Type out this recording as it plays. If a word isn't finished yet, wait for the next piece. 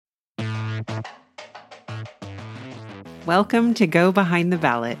Welcome to Go Behind the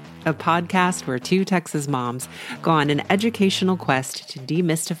Ballot, a podcast where two Texas moms go on an educational quest to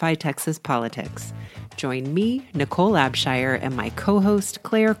demystify Texas politics. Join me, Nicole Abshire, and my co-host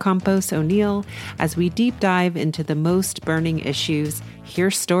Claire Campos O'Neill as we deep dive into the most burning issues,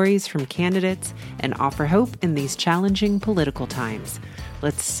 hear stories from candidates, and offer hope in these challenging political times.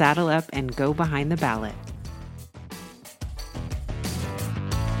 Let's saddle up and go behind the ballot.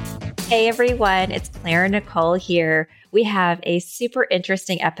 Hey everyone, it's Claire and Nicole here. We have a super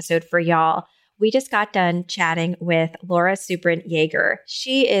interesting episode for y'all. We just got done chatting with Laura Subrin Yeager.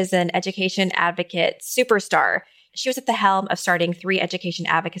 She is an education advocate superstar. She was at the helm of starting 3 education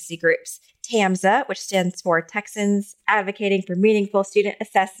advocacy groups, TAMSA, which stands for Texans Advocating for Meaningful Student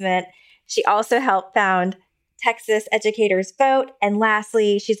Assessment. She also helped found Texas Educators Vote. And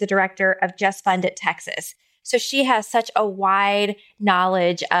lastly, she's the director of Just Fund It Texas. So she has such a wide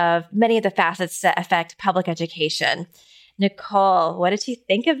knowledge of many of the facets that affect public education. Nicole, what did you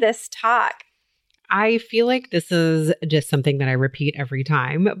think of this talk? I feel like this is just something that I repeat every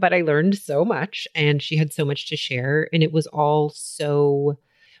time, but I learned so much and she had so much to share and it was all so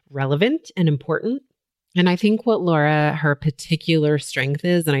relevant and important. And I think what Laura, her particular strength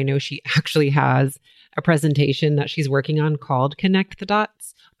is, and I know she actually has a presentation that she's working on called Connect the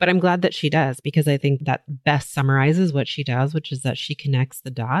Dots, but I'm glad that she does because I think that best summarizes what she does, which is that she connects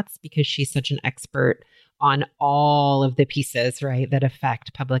the dots because she's such an expert on all of the pieces, right, that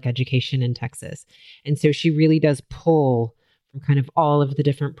affect public education in Texas. And so she really does pull from kind of all of the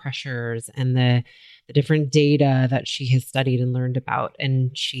different pressures and the different data that she has studied and learned about.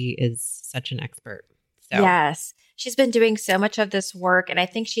 And she is such an expert. So. Yes. She's been doing so much of this work. And I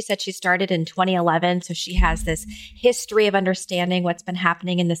think she said she started in 2011. So she has this history of understanding what's been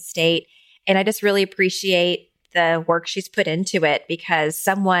happening in the state. And I just really appreciate the work she's put into it because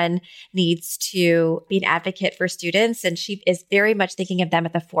someone needs to be an advocate for students. And she is very much thinking of them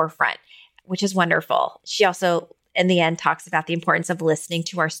at the forefront, which is wonderful. She also, in the end, talks about the importance of listening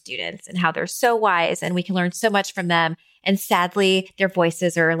to our students and how they're so wise and we can learn so much from them. And sadly, their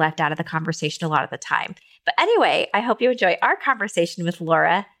voices are left out of the conversation a lot of the time. But anyway, I hope you enjoy our conversation with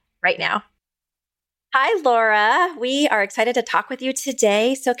Laura right now. Hi, Laura. We are excited to talk with you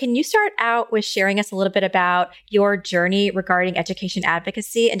today. So can you start out with sharing us a little bit about your journey regarding education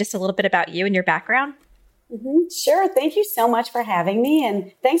advocacy and just a little bit about you and your background? Sure. Thank you so much for having me.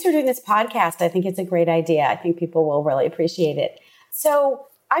 And thanks for doing this podcast. I think it's a great idea. I think people will really appreciate it. So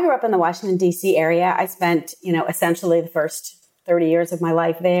I grew up in the Washington, D.C. area. I spent, essentially the first 30 years of my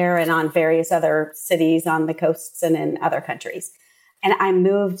life there and on various other cities on the coasts and in other countries. And I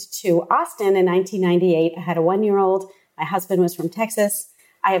moved to Austin in 1998. I had a 1-year-old. My husband was from Texas.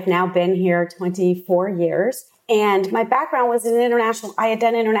 I have now been here 24 years. And my background was I had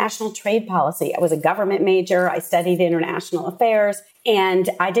done international trade policy. I was a government major. I studied international affairs and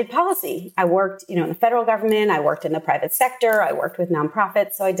I did policy. I worked, in the federal government. I worked in the private sector. I worked with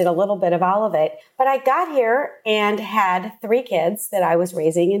nonprofits. So I did a little bit of all of it. But I got here and had 3 kids that I was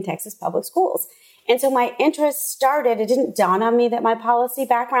raising in Texas public schools. And so my interest started, it didn't dawn on me that my policy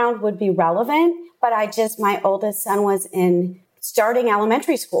background would be relevant, but my oldest son was starting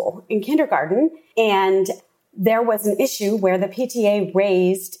elementary school in kindergarten. And there was an issue where the PTA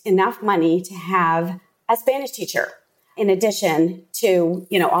raised enough money to have a Spanish teacher in addition to,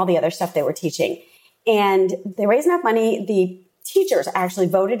 all the other stuff they were teaching. And they raised enough money. The teachers actually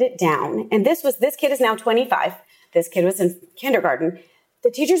voted it down. And this kid is now 25. This kid was in kindergarten.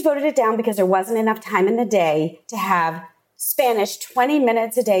 The teachers voted it down because there wasn't enough time in the day to have Spanish 20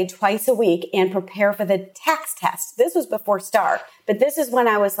 minutes a day, twice a week, and prepare for the tax test. This was before STAR. But this is when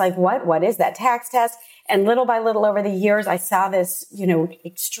I was like, what is that tax test? And little by little over the years, I saw this,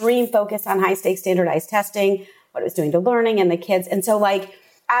 extreme focus on high stakes standardized testing, what it was doing to learning and the kids. And so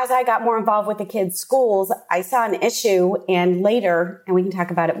as I got more involved with the kids' schools, I saw an issue and later, and we can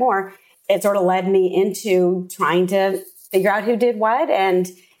talk about it more, it sort of led me into trying to figure out who did what and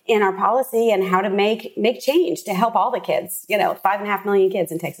in our policy and how to make change to help all the kids, 5.5 million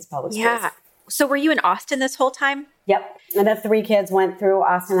kids in Texas public schools. Yeah. So were you in Austin this whole time? Yep. And the 3 kids went through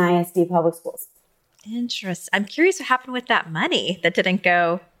Austin ISD public schools. Interesting. I'm curious what happened with that money that didn't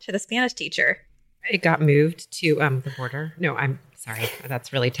go to the Spanish teacher. It got moved to the border. No, I'm sorry.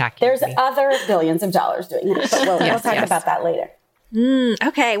 That's really tacky. There's other billions of dollars doing that, but we'll talk about that later.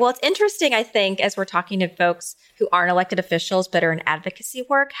 Okay. Well, it's interesting, I think, as we're talking to folks who aren't elected officials but are in advocacy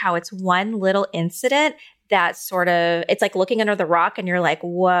work, how it's one little incident that sort of, it's like looking under the rock and you're like,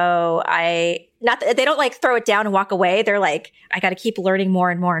 whoa, they don't throw it down and walk away. They're like, I got to keep learning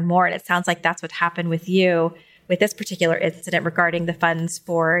more and more and more. And it sounds like that's what happened with you with this particular incident regarding the funds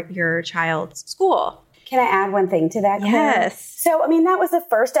for your child's school. Can I add one thing to that, Claire? Yes. So, I mean, that was the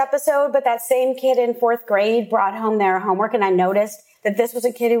first episode, but that same kid in 4th grade brought home their homework, and I noticed that this was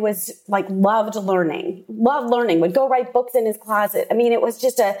a kid who was like loved learning, would go write books in his closet. I mean, it was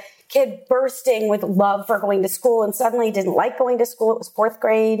just a kid bursting with love for going to school, and suddenly didn't like going to school. It was 4th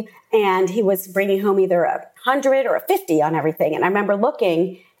grade, and he was bringing home either 100 or 50 on everything. And I remember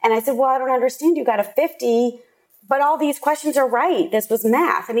looking, and I said, well, I don't understand. You got a 50, but all these questions are right. This was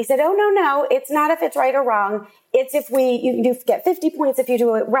math. And he said, oh, no, it's not if it's right or wrong. It's if you can get 50 points if you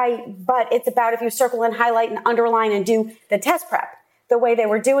do it right, but it's about if you circle and highlight and underline and do the test prep the way they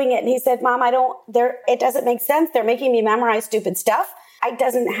were doing it. And he said, Mom, it doesn't make sense. They're making me memorize stupid stuff.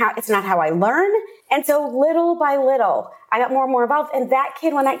 It's not how I learn. And so little by little, I got more and more involved. And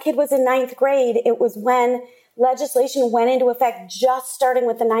when that kid was in 9th grade, it was when legislation went into effect, just starting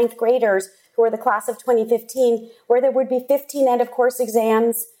with the 9th graders, who were the class of 2015, where there would be 15 end of course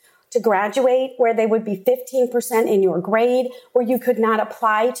exams to graduate, where they would be 15% in your grade, where you could not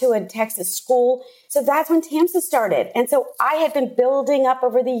apply to a Texas school. So that's when TAMSA started. And so I had been building up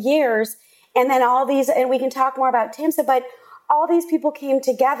over the years, and then and we can talk more about TAMSA, but all these people came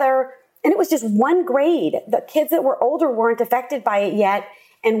together, and it was just one grade. The kids that were older weren't affected by it yet.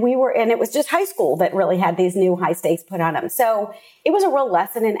 And it was just high school that really had these new high stakes put on them. So it was a real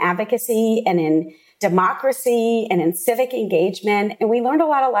lesson in advocacy and in democracy and in civic engagement. And we learned a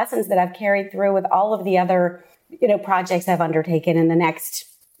lot of lessons that I've carried through with all of the other, projects I've undertaken in the next,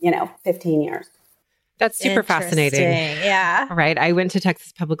 15 years. That's super fascinating. Yeah. Right. I went to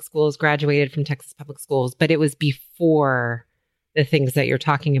Texas Public Schools, graduated from Texas Public Schools, but it was before the things that you're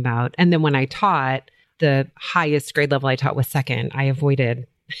talking about. And then when I taught, the highest grade level I taught was 2nd. I avoided,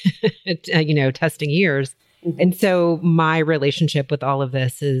 testing years. Mm-hmm. And so my relationship with all of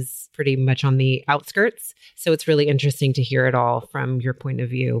this is pretty much on the outskirts. So it's really interesting to hear it all from your point of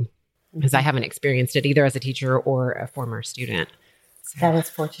view, because I haven't experienced it either as a teacher or a former student. So, that was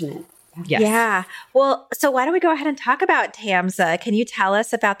fortunate. Yes. Yeah. Well, so why don't we go ahead and talk about TAMSA? Can you tell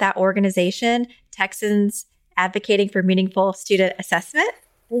us about that organization, Texans Advocating for Meaningful Student Assessment?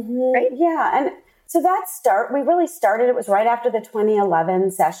 Mm-hmm. Right? Yeah. And so we really started, it was right after the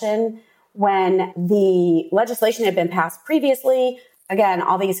 2011 session when the legislation had been passed previously. Again,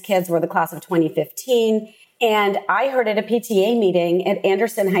 all these kids were the class of 2015. And I heard at a PTA meeting at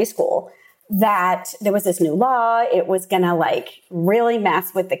Anderson High School that there was this new law. It was going to really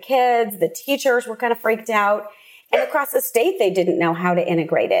mess with the kids. The teachers were kind of freaked out. And across the state, they didn't know how to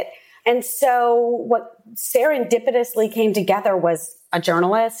integrate it. And so what serendipitously came together was a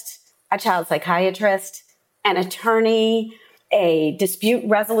journalist, a child psychiatrist, an attorney, a dispute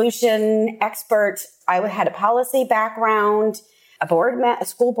resolution expert. I had a policy background, a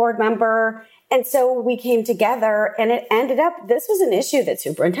school board member. And so we came together, and it ended up, this was an issue that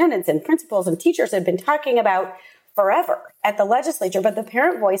superintendents and principals and teachers had been talking about forever at the legislature, but the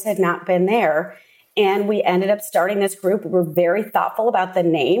parent voice had not been there. And we ended up starting this group. We were very thoughtful about the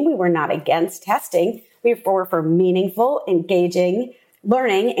name. We were not against testing. We were for meaningful, engaging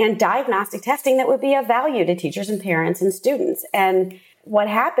learning and diagnostic testing that would be of value to teachers and parents and students. And what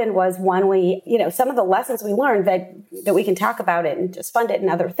happened was some of the lessons we learned that we can talk about it and just fund it and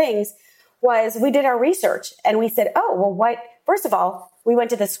other things was we did our research and we said, first of all, we went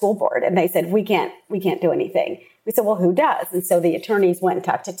to the school board and they said, we can't do anything. We said, well, who does? And so the attorneys went and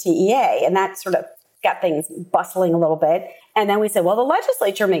talked to TEA, and that sort of got things bustling a little bit. And then we said, well, the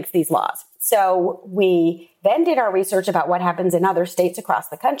legislature makes these laws. So we then did our research about what happens in other states across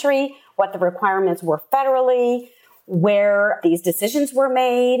the country, what the requirements were federally, where these decisions were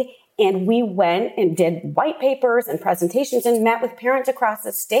made. And we went and did white papers and presentations and met with parents across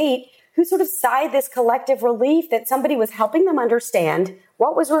the state who sort of sighed this collective relief that somebody was helping them understand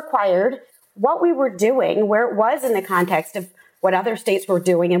what was required, what we were doing, where it was in the context of what other states were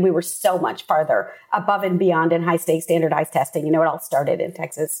doing. And we were so much farther above and beyond in high stakes standardized testing. It all started in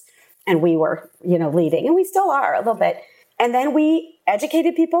Texas and we were, leading, and we still are a little bit. And then we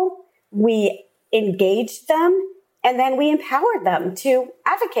educated people, we engaged them, and then we empowered them to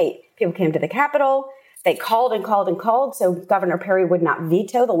advocate. People came to the Capitol. They called and called and called. So Governor Perry would not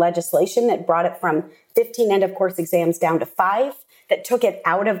veto the legislation that brought it from 15 end of course exams down to 5, that took it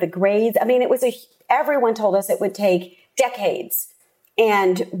out of the grades. I mean, everyone told us it would take decades.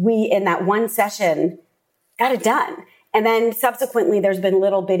 And we, in that one session, got it done. And then subsequently, there's been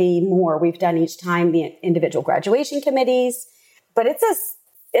little bitty more we've done each time, the individual graduation committees. But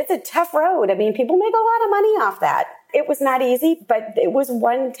it's a tough road. I mean, people make a lot of money off that. It was not easy, but it was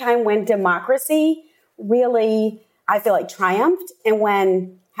one time when democracy really, I feel like, triumphed. And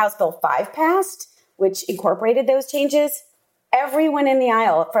when House Bill 5 passed, which incorporated those changes, everyone in the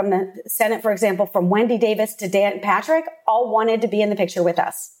aisle, from the Senate, for example, from Wendy Davis to Dan Patrick, all wanted to be in the picture with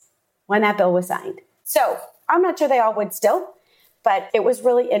us when that bill was signed. So I'm not sure they all would still, but it was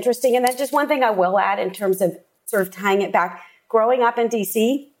really interesting. And then just one thing I will add in terms of sort of tying it back, growing up in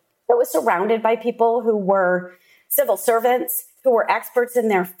DC, I was surrounded by people who were civil servants, who were experts in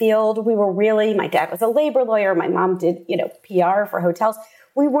their field. My dad was a labor lawyer. My mom did, PR for hotels.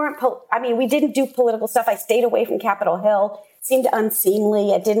 We didn't do political stuff. I stayed away from Capitol Hill. It seemed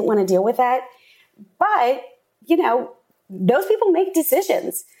unseemly. I didn't want to deal with that. But, those people make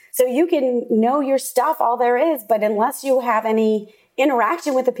decisions. So you can know your stuff, all there is, but unless you have any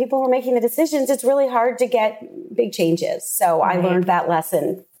interaction with the people who are making the decisions, it's really hard to get big changes. So I learned that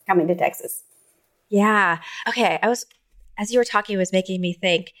lesson coming to Texas. Yeah. Okay. As you were talking, it was making me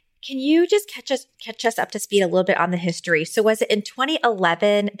think, can you just catch us up to speed a little bit on the history? So was it in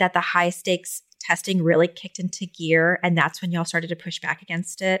 2011 that the high stakes testing really kicked into gear and that's when y'all started to push back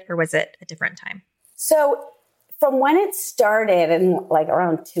against it? Or was it a different time? So from when it started in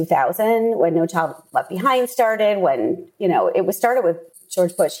around 2000, when No Child Left Behind started, when, it was started with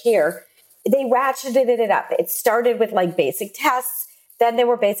George Bush here, they ratcheted it up. It started with basic tests. Then there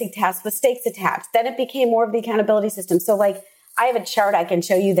were basic tests with stakes attached. Then it became more of the accountability system. So I have a chart I can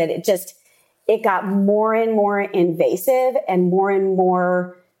show you that it got more and more invasive and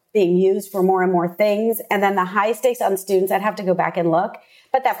more being used for more and more things. And then the high stakes on students, I'd have to go back and look.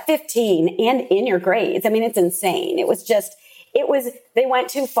 But that 15 and in your grades, it's insane. They went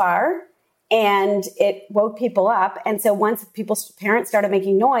too far and it woke people up. And so once people's parents started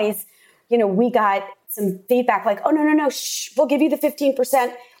making noise, we got some feedback oh, no, shh, we'll give you the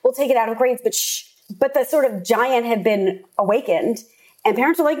 15%. We'll take it out of grades, but shh. But the sort of giant had been awakened and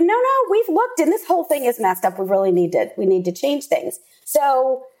parents were no, we've looked and this whole thing is messed up. We need to change things.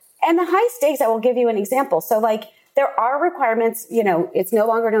 So, and the high stakes, I will give you an example. So there are requirements, it's no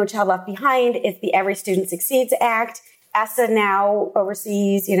longer No Child Left Behind. It's the Every Student Succeeds Act. ESSA now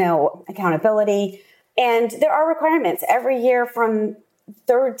oversees, accountability. And there are requirements every year from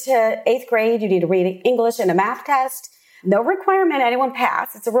 3rd to 8th grade. You need to read English and a math test. No requirement anyone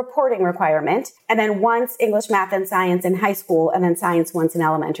pass. It's a reporting requirement. And then once English, math, and science in high school, and then science once in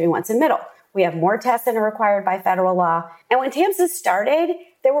elementary, once in middle. We have more tests than are required by federal law. And when TAMSA started,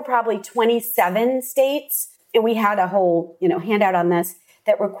 there were probably 27 states. And we had a whole, handout on this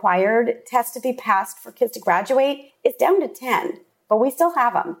that required tests to be passed for kids to graduate. It's down to 10, but we still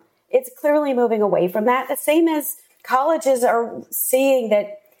have them. It's clearly moving away from that. The same as colleges are seeing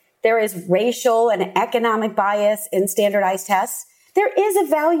that there is racial and economic bias in standardized tests. There is a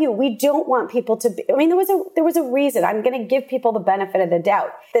value. We don't want people to be, there was a reason. I'm going to give people the benefit of the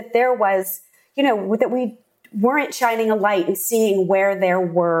doubt that there was, that we weren't shining a light and seeing where there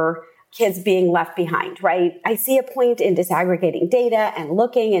were kids being left behind, right? I see a point in disaggregating data and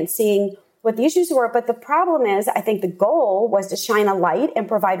looking and seeing what the issues were. But the problem is, I think the goal was to shine a light and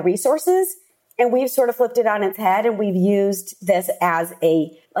provide resources. And we've sort of flipped it on its head and we've used this as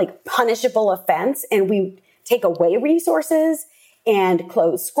a punishable offense. And we take away resources and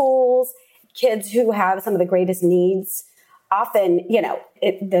close schools. Kids who have some of the greatest needs, often,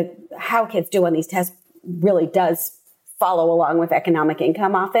 how kids do on these tests really does follow along with economic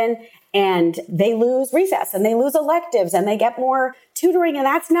income often. And they lose recess and they lose electives and they get more tutoring. And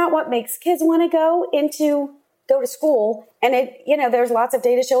that's not what makes kids want to go to school. And there's lots of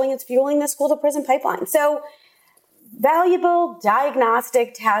data showing it's fueling the school to prison pipeline. So valuable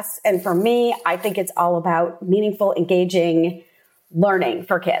diagnostic tests. And for me, I think it's all about meaningful, engaging learning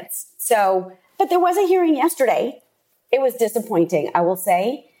for kids. So, but there was a hearing yesterday. It was disappointing, I will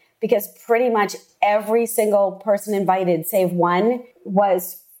say, because pretty much every single person invited, save one,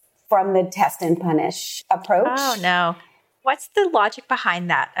 was from the test and punish approach. Oh, no. What's the logic behind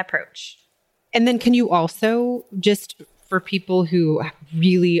that approach? And then can you also, just for people who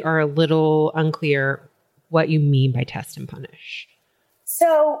really are a little unclear, what you mean by test and punish?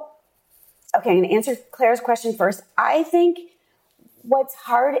 So, okay, I'm going to answer Claire's question first. I think what's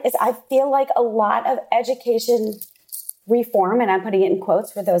hard is I feel like a lot of education reform, and I'm putting it in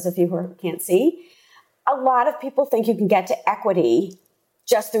quotes for those of you who can't see, a lot of people think you can get to equity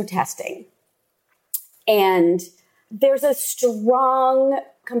just through testing. And there's a strong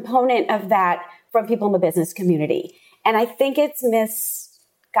component of that from people in the business community. And I think it's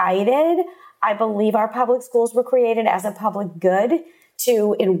misguided. I believe our public schools were created as a public good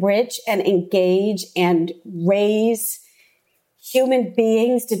to enrich and engage and raise human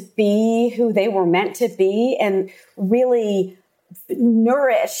beings to be who they were meant to be and really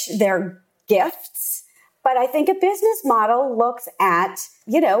nourish their gifts. But I think a business model looks at,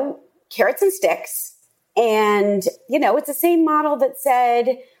 carrots and sticks And, it's the same model that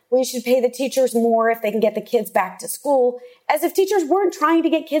said we should pay the teachers more if they can get the kids back to school, as if teachers weren't trying to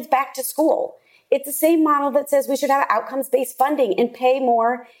get kids back to school. It's the same model that says we should have outcomes-based funding and pay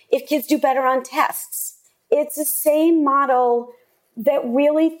more if kids do better on tests. It's the same model that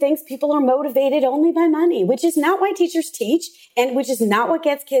really thinks people are motivated only by money, which is not why teachers teach and which is not what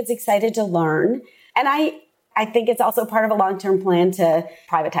gets kids excited to learn. And I think it's also part of a long-term plan to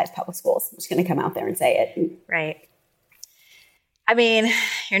privatize public schools. I'm just going to come out there and say it. Right. I mean,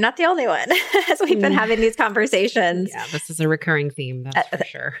 you're not the only one as we've been having these conversations. Yeah, this is a recurring theme, that's for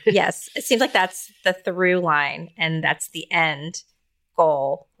sure. Yes. It seems like that's the through line and that's the end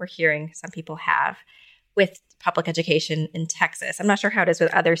goal we're hearing some people have with public education in Texas. I'm not sure how it is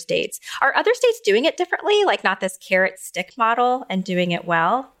with other states. Are other states doing it differently? Like not this carrot stick model and doing it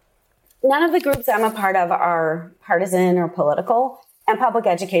well? None of the groups I'm a part of are partisan or political, and public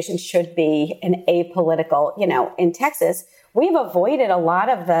education should be an apolitical. In Texas, we've avoided a lot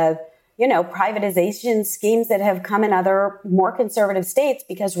of the, privatization schemes that have come in other more conservative states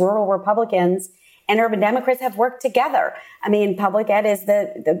because rural Republicans and urban Democrats have worked together. I mean, public ed is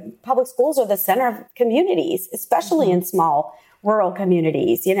the public schools are the center of communities, especially in small rural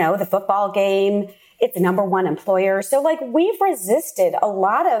communities. The football game, it's the number one employer. So we've resisted a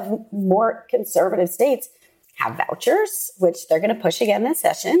lot of more conservative states have vouchers, which they're going to push again this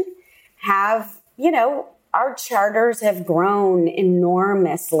session, our charters have grown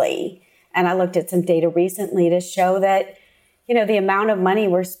enormously. And I looked at some data recently to show that, the amount of money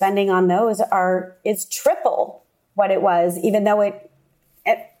we're spending on those is triple what it was, even though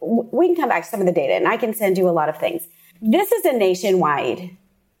we can come back to some of the data and I can send you a lot of things. This is a nationwide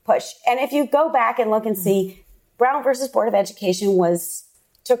push. And if you go back and look and see, Brown versus Board of Education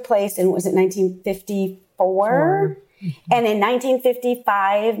took place in, was it 1954? And in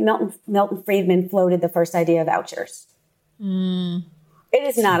 1955, Milton Friedman floated the first idea of vouchers. It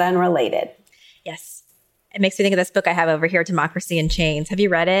is not unrelated. Yes. It makes me think of this book I have over here, Democracy in Chains. Have you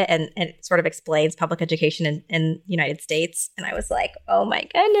read it? And it sort of explains public education in the United States. And I was like, oh my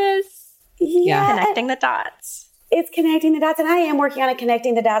goodness. Yeah. Connecting the dots. It's connecting the dots. And I am working on a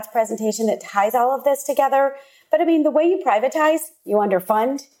connecting the dots presentation that ties all of this together. But I mean, the way you privatize, you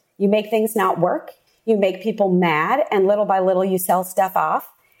underfund, you make things not work. You make people mad, and little by little, you sell stuff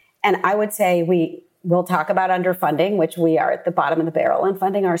off. And I would say we'll talk about underfunding, which we are at the bottom of the barrel in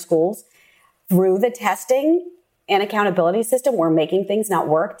funding our schools. Through the testing and accountability system, we're making things not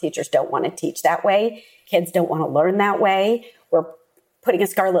work. Teachers don't want to teach that way. Kids don't want to learn that way. We're putting a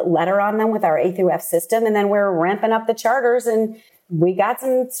scarlet letter on them with our A through F system. And then we're ramping up the charters. And we got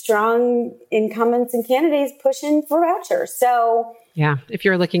some strong incumbents and candidates pushing for vouchers. So yeah, if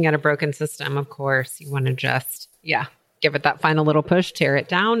you're looking at a broken system, of course, you want to just, give it that final little push, tear it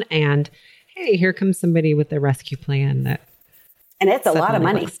down. And hey, here comes somebody with a rescue plan and it's a lot of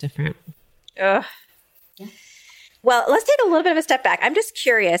money. Looks different. Ugh. Yeah. Well, let's take a little bit of a step back. I'm just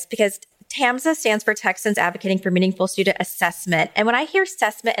curious because TAMSA stands for Texans Advocating for Meaningful Student Assessment. And when I hear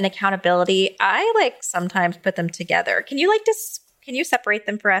assessment and accountability, I sometimes put them together. Can you can you separate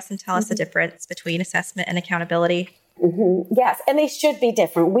them for us and tell us the difference between assessment and accountability? Mm-hmm. Yes. And they should be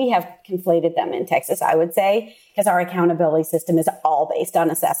different. We have conflated them in Texas, I would say, because our accountability system is all based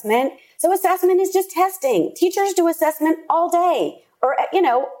on assessment. So assessment is just testing. Teachers do assessment all day or,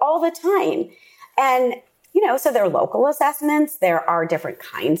 all the time. And, so there are local assessments. There are different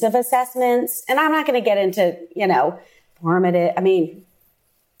kinds of assessments. And I'm not going to get into, formative,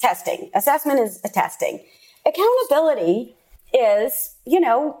 testing. Assessment is a testing. Accountability is,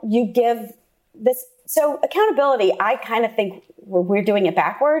 you give this. So accountability, I kind of think we're doing it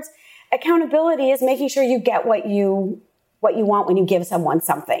backwards. Accountability is making sure you get what you want when you give someone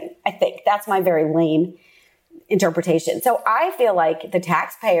something. I think that's my very lame interpretation. So I feel like the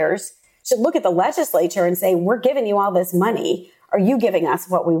taxpayers should look at the legislature and say, we're giving you all this money. Are you giving us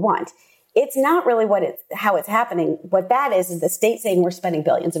what we want? It's not really how it's happening. What that is the state saying we're spending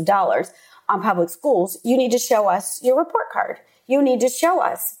billions of dollars on public schools. You need to show us your report card. You need to show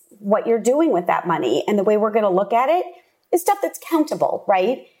us what you're doing with that money. And the way we're going to look at it is stuff that's countable,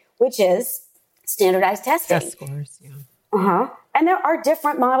 right? Which is standardized testing. Test scores, yeah. And there are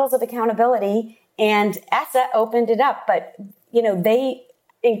different models of accountability, and ESSA opened it up, but, they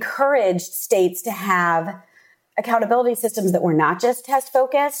encouraged states to have accountability systems that were not just test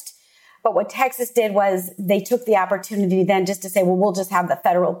focused. But what Texas did was they took the opportunity then just to say, well, we'll just have the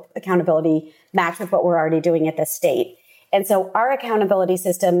federal accountability match with what we're already doing at the state. And so our accountability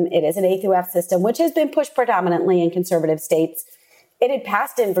system, it is an A through F system, which has been pushed predominantly in conservative states. It had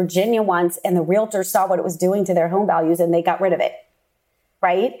passed in Virginia once, and the realtors saw what it was doing to their home values, and they got rid of it,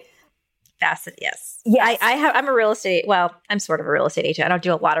 right? Yes. Yes. I'm a real estate. Well, I'm sort of a real estate agent. I don't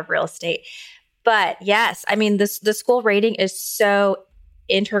do a lot of real estate, but yes, I mean, the school rating is so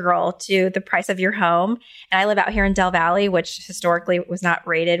integral to the price of your home. And I live out here in Del Valley, which historically was not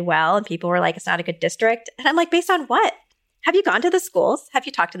rated well. And people were like, it's not a good district. And I'm like, based on what? Have you gone to the schools? Have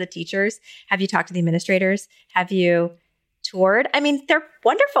you talked to the teachers? Have you talked to the administrators? Have you toured? I mean, they're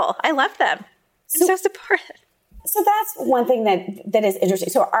wonderful. I love them. I'm so supportive. So that's one thing that is interesting.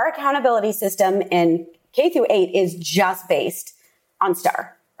 So our accountability system in K through 8 is just based on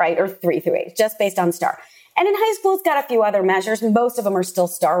STAR, right? Or 3 through 8, just based on STAR. And in high school, it's got a few other measures. Most of them are still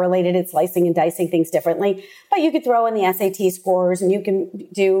STAR related. It's slicing and dicing things differently. But you could throw in the SAT scores and you can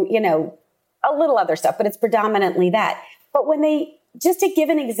do, a little other stuff, but it's predominantly that. But just to give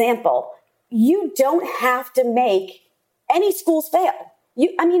an example, you don't have to make any schools fail.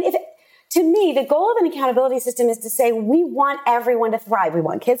 To me, the goal of an accountability system is to say, we want everyone to thrive. We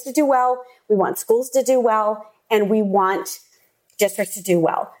want kids to do well. We want schools to do well. And we want districts to do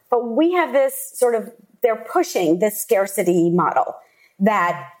well. But we have this they're pushing this scarcity model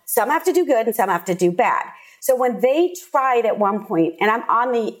that some have to do good and some have to do bad. So when they tried at one point, and I'm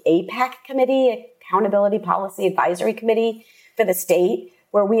on the APAC committee, Accountability Policy Advisory Committee for the state,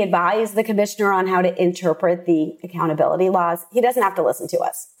 where we advise the commissioner on how to interpret the accountability laws. He doesn't have to listen to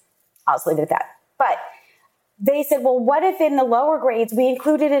us. I'll just leave it at that. But they said, well, what if in the lower grades we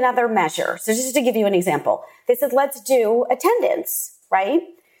included another measure? So just to give you an example, they said, let's do attendance, right?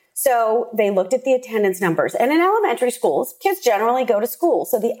 So they looked at the attendance numbers. And in elementary schools, kids generally go to school.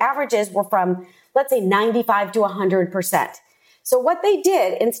 So the averages were from, let's say, 95 to 100%. So what they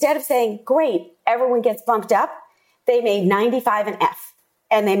did, instead of saying, great, everyone gets bumped up, they made 95 an F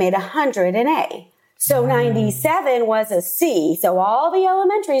and they made 100 an A. So 97 was a C. So all the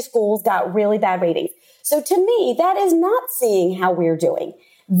elementary schools got really bad ratings. So to me, that is not seeing how we're doing.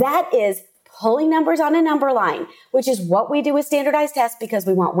 That is pulling numbers on a number line, which is what we do with standardized tests because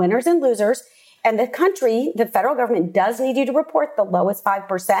we want winners and losers. And the federal government does need you to report the lowest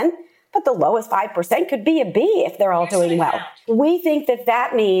 5%, but the lowest 5% could be a B if they're all doing well. We think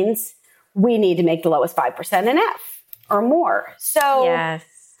that means we need to make the lowest 5% an F or more. So yes.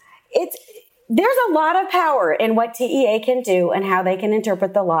 There's a lot of power in what TEA can do and how they can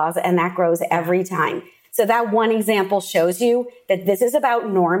interpret the laws, and that grows every time. So that one example shows you that this is about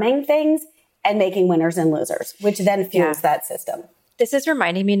norming things and making winners and losers, which then fuels that system. This is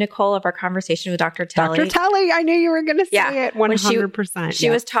reminding me, Nicole, of our conversation with Dr. Telly. Dr. Telly, I knew you were going to say it 100%. She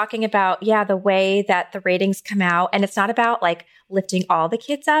was talking about, the way that the ratings come out. And it's not about like lifting all the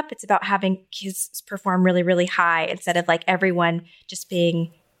kids up. It's about having kids perform really, really high instead of like everyone just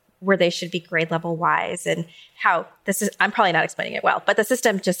being where they should be grade level wise, and how this is, I'm probably not explaining it well, but the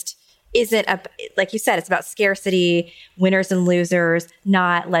system just isn't, like you said, it's about scarcity, winners and losers,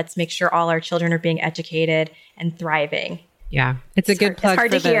 not let's make sure all our children are being educated and thriving. Yeah, it's a good plug for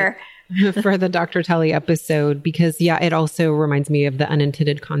the Dr. Telly episode, because it also reminds me of the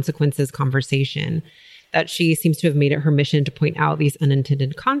unintended consequences conversation that she seems to have made it her mission to point out these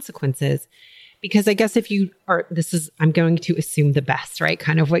unintended consequences. Because I guess I'm going to assume the best, right?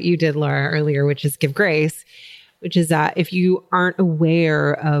 Kind of what you did, Laura, earlier, which is give grace, which is that if you aren't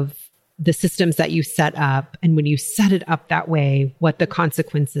aware of the systems that you set up, and when you set it up that way, what the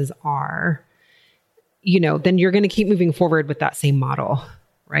consequences are, then you're going to keep moving forward with that same model,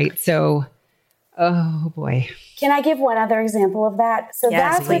 right? So, oh boy. Can I give one other example of that? So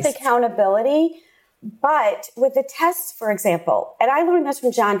that's please. With accountability. But with the tests, for example, and I learned this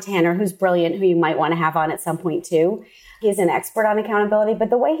from John Tanner, who's brilliant, who you might want to have on at some point too. He's an expert on accountability, but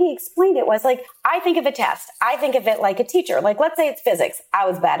the way he explained it was like, I think of a test. I think of it like a teacher. Like, let's say it's physics. I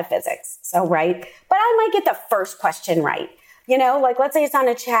was bad at physics. So, right. But I might get the first question right. Like let's say it's on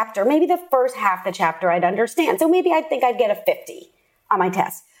a chapter, maybe the first half of the chapter I'd understand. So maybe I think I'd get a 50 on my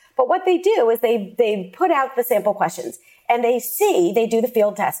test. But what they do is they put out the sample questions and they do the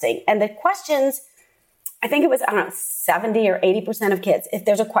field testing, and the questions, I think it was, 70 or 80% of kids. If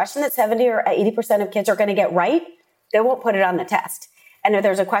there's a question that 70 or 80% of kids are going to get right, they won't put it on the test. And if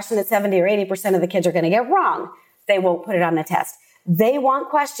there's a question that 70 or 80% of the kids are going to get wrong, they won't put it on the test. They want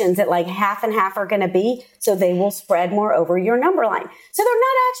questions that like half and half are going to be, so they will spread more over your number line. So they're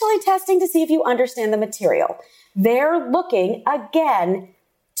not actually testing to see if you understand the material. They're looking, again,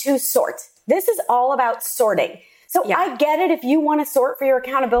 to sort. This is all about sorting. So I get it if you want to sort for your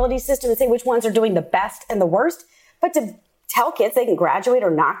accountability system and say which ones are doing the best and the worst, but to tell kids they can graduate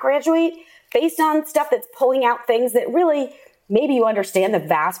or not graduate based on stuff that's pulling out things that really maybe you understand the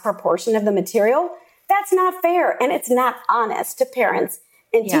vast proportion of the material, that's not fair. And it's not honest to parents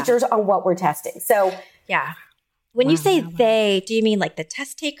and teachers on what we're testing. So When you say they, do you mean like the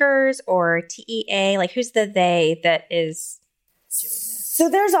test takers or TEA? Like who's the they that is doing this? So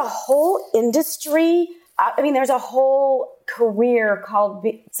there's a whole industry. There's a whole career called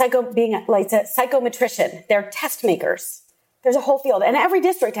psychometrician. They're test makers. There's a whole field. And every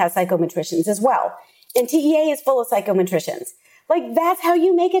district has psychometricians as well. And TEA is full of psychometricians. Like, that's how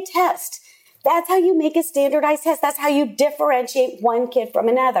you make a test. That's how you make a standardized test. That's how you differentiate one kid from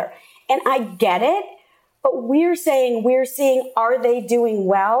another. And I get it, but we're seeing, are they doing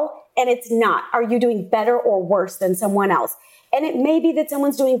well? And it's not. Are you doing better or worse than someone else? And it may be that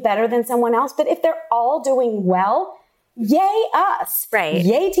someone's doing better than someone else, but if they're all doing well, yay us. Right.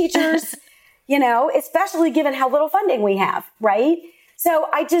 Yay teachers, especially given how little funding we have, right? So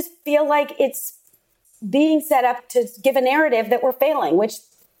I just feel like it's being set up to give a narrative that we're failing, which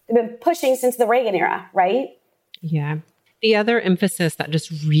they've been pushing since the Reagan era, right? Yeah. The other emphasis that just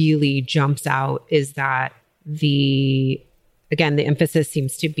really jumps out is that the emphasis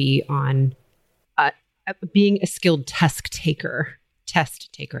seems to be on being a skilled test taker. I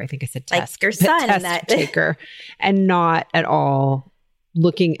think I said test. Like your son. Test taker. And not at all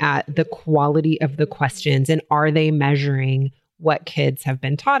looking at the quality of the questions and are they measuring what kids have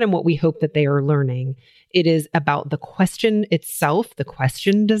been taught and what we hope that they are learning. It is about the question itself, the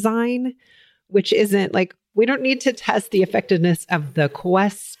question design, which isn't like, we don't need to test the effectiveness of the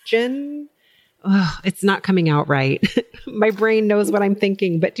question. It's not coming out right. My brain knows what I'm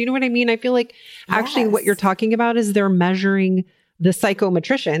thinking, but do you know what I mean? I feel like actually what you're talking about is they're measuring the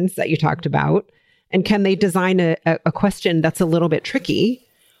psychometricians that you talked about. And can they design a question that's a little bit tricky?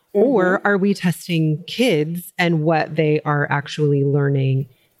 Mm-hmm. Or are we testing kids and what they are actually learning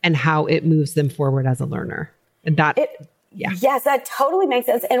and how it moves them forward as a learner? And yes, that totally makes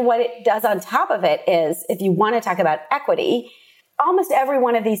sense. And what it does on top of it is, if you want to talk about equity, almost every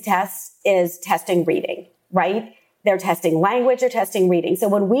one of these tests is testing reading, right? They're testing language, they're testing reading. So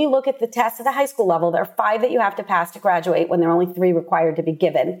when we look at the tests at the high school level, there are 5 that you have to pass to graduate when there are only 3 required to be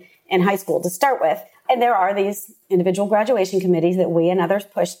given in high school to start with. And there are these individual graduation committees that we and others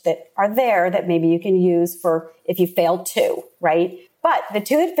push that are there that maybe you can use for if you failed 2, right? But the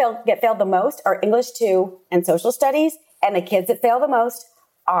 2 that get failed the most are English 2 and social studies. And the kids that fail the most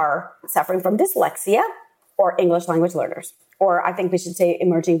are suffering from dyslexia or English language learners. Or I think we should say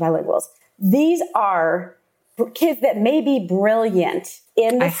emerging bilinguals. These are kids that may be brilliant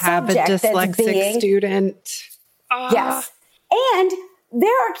in the subject. I have a dyslexic student. Yes. And there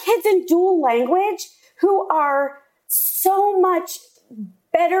are kids in dual language who are so much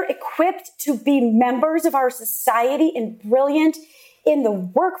better equipped to be members of our society and brilliant in the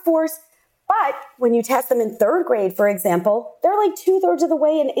workforce. But when you test them in 3rd grade, for example, they're like 2/3 of the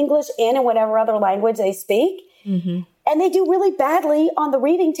way in English and in whatever other language they speak. Mm-hmm. And they do really badly on the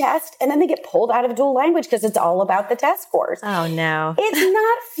reading test. And then they get pulled out of dual language because it's all about the test scores. Oh, no. It's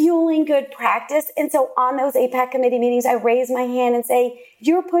not fueling good practice. And so on those APAC committee meetings, I raise my hand and say,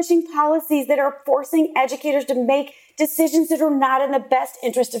 you're pushing policies that are forcing educators to make decisions that are not in the best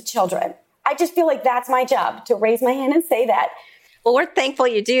interest of children. I just feel like that's my job, to raise my hand and say that. Well, we're thankful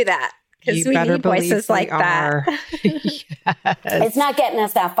you do that. Because we need voices like that. Yes. It's not getting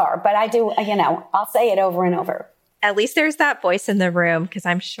us that far, but I do, I'll say it over and over. At least there's that voice in the room, because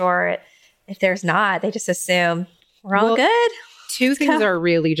I'm sure if there's not, they just assume we're all good. 2 things are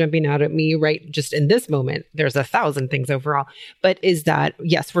really jumping out at me right just in this moment. There's 1,000 things overall, but is that,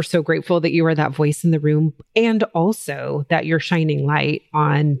 yes, we're so grateful that you are that voice in the room, and also that you're shining light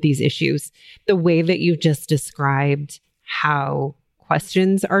on these issues. The way that you just described how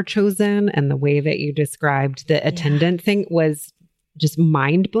questions are chosen and the way that you described the attendant thing was just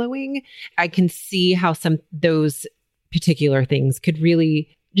mind-blowing. I can see how those particular things could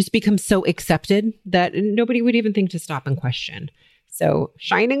really just become so accepted that nobody would even think to stop and question. So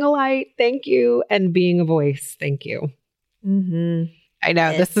shining a light, thank you. And being a voice, thank you. Mm-hmm. I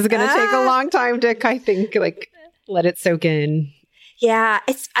know this is going to take a long time to, I think, let it soak in. Yeah,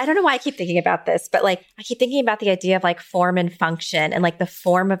 I don't know why I keep thinking about this, but I keep thinking about the idea of form and function, and the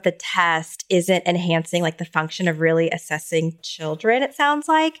form of the test isn't enhancing the function of really assessing children, it sounds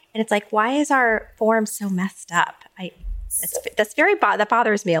like. And it's why is our form so messed up? That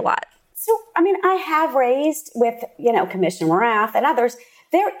bothers me a lot. So, I have raised with, Commissioner Morath and others,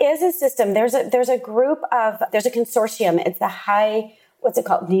 there is a system. There's a consortium. It's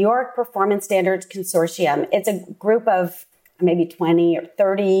the New York Performance Standards Consortium. It's a group of maybe 20 or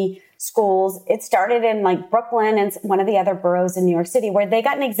 30 schools. It started in Brooklyn and one of the other boroughs in New York City, where they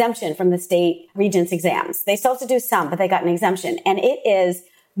got an exemption from the state regents exams. They still have to do some, but they got an exemption. And it is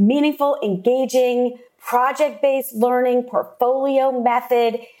meaningful, engaging, project-based learning, portfolio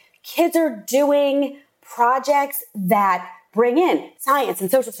method. Kids are doing projects that bring in science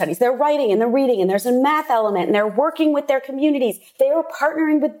and social studies. They're writing and they're reading and there's a math element and they're working with their communities. They are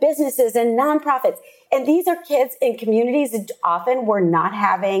partnering with businesses and nonprofits. And these are kids in communities that often were not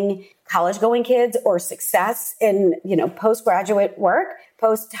having college going kids or success in, postgraduate work,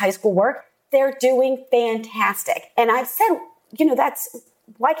 post high school work. They're doing fantastic. And I've said,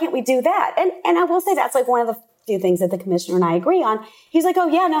 why can't we do that? And I will say that's like one of the few things that the commissioner and I agree on. He's like, oh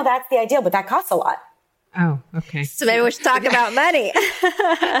yeah, no, that's the ideal, but that costs a lot. Oh, okay. So maybe we should talk about money.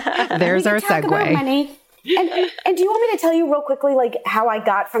 There's our segue. About money. And do you want me to tell you real quickly, like how I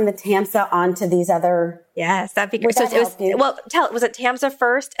got from the TAMSA onto these other? Yes, that'd be great. So was it TAMSA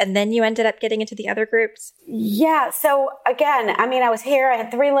first and then you ended up getting into the other groups? Yeah. So again, I was here, I had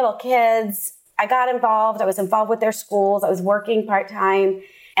 3 little kids. I got involved. I was involved with their schools. I was working part-time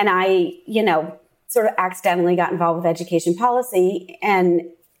and I, sort of accidentally got involved with education policy and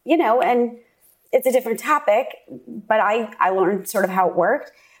it's a different topic, but I learned sort of how it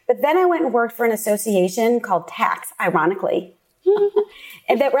worked. But then I went and worked for an association called TAX, ironically,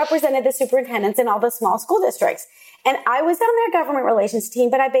 and that represented the superintendents in all the small school districts. And I was on their government relations team,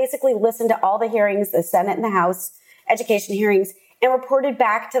 but I basically listened to all the hearings, the Senate and the House education hearings, and reported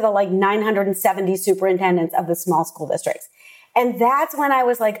back to the 970 superintendents of the small school districts. And that's when I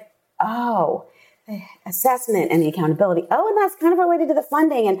was like, oh, the assessment and the accountability. Oh, and that's kind of related to the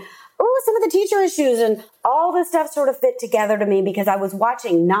funding and some of the teacher issues and all this stuff sort of fit together to me because I was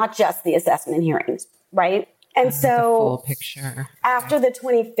watching not just the assessment hearings, right? And so the full picture. After the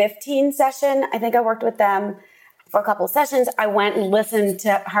 2015 session, I think I worked with them for a couple of sessions. I went and listened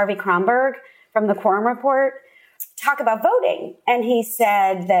to Harvey Kronberg from the Quorum Report talk about voting. And he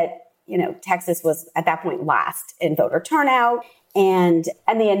said that, Texas was at that point last in voter turnout. And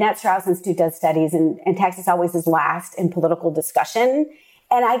the Annette Strauss Institute does studies and Texas always is last in political discussion.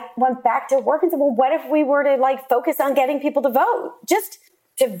 And I went back to work and said, well, what if we were to focus on getting people to vote? Just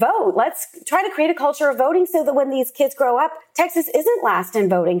to vote. Let's try to create a culture of voting so that when these kids grow up, Texas isn't last in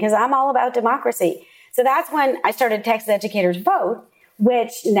voting because I'm all about democracy. So that's when I started Texas Educators Vote,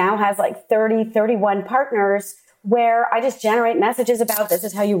 which now has 31 partners where I just generate messages about this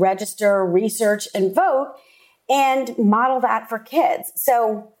is how you register, research, and vote and model that for kids.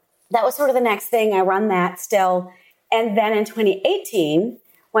 So that was sort of the next thing. I run that still. And then in 2018,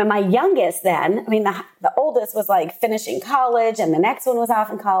 when my youngest the oldest was finishing college and the next one was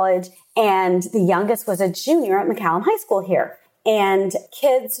off in college. And the youngest was a junior at McCallum High School here. And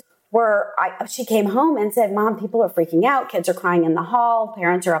she came home and said, Mom, people are freaking out. Kids are crying in the hall.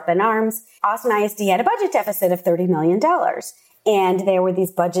 Parents are up in arms. Austin ISD had a budget deficit of $30 million. And there were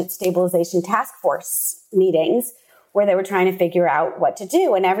these budget stabilization task force meetings where they were trying to figure out what to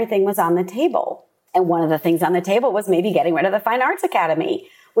do. And everything was on the table. And one of the things on the table was maybe getting rid of the Fine Arts Academy,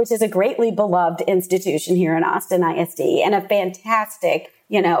 which is a greatly beloved institution here in Austin ISD and a fantastic,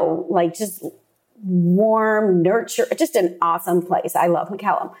 just warm, nurture, just an awesome place. I love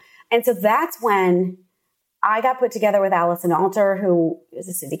McCallum. And so that's when I got put together with Allison Alter, who is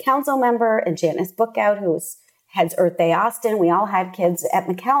a city council member, and Janice Bookout, who heads Earth Day Austin. We all had kids at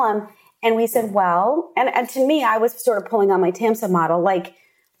McCallum. And we said, well, and to me, I was sort of pulling on my TAMSA model,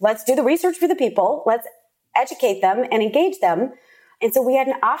 let's do the research for the people. Let's educate them and engage them. And so we had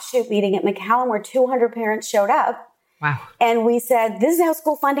an offshoot meeting at McCallum where 200 parents showed up. Wow. And we said, this is how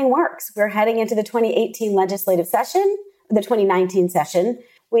school funding works. We're heading into the 2018 legislative session, the 2019 session.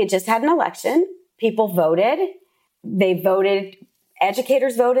 We had just had an election. People voted. They voted.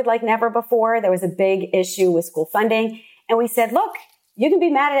 Educators voted like never before. There was a big issue with school funding. And we said, look, you can be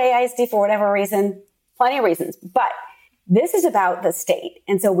mad at AISD for whatever reason, plenty of reasons, but this is about the state.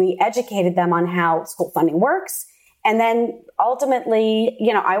 And so we educated them on how school funding works. And then ultimately,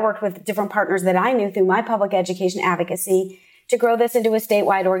 I worked with different partners that I knew through my public education advocacy to grow this into a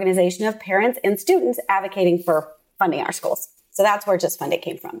statewide organization of parents and students advocating for funding our schools. So that's where Just Fund It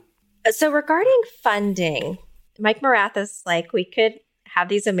came from. So regarding funding, Mike Morath is we could have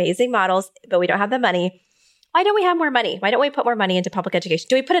these amazing models, but we don't have the money. Why don't we have more money? Why don't we put more money into public education?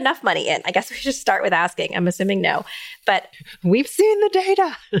 Do we put enough money in? I guess we should start with asking. I'm assuming no. But we've seen the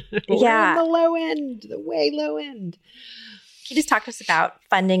data. Yeah. We're in the low end, the way low end. Can you just talk to us about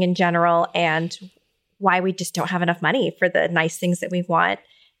funding in general and why we just don't have enough money for the nice things that we want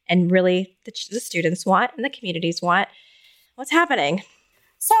and really the students want and the communities want? What's happening?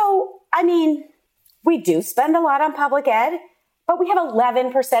 So, we do spend a lot on public ed, but we have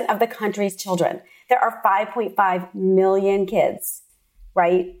 11% of the country's children. There are 5.5 million kids,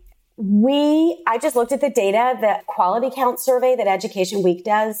 right? I just looked at the data, the quality count survey that Education Week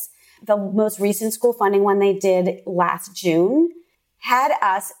does, the most recent school funding one they did last June, had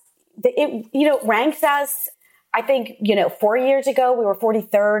us it ranks us. I think, 4 years ago, we were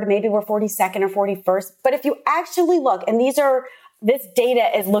 43rd, maybe we're 42nd or 41st. But if you actually look, and this data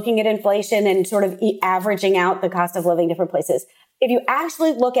is looking at inflation and sort of averaging out the cost of living different places. If you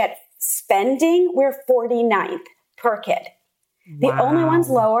actually look at spending, we're 49th per kid. Wow. The only ones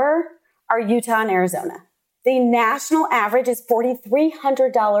lower are Utah and Arizona. The national average is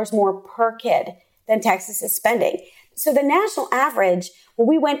 $4,300 more per kid than Texas is spending. So the national average, when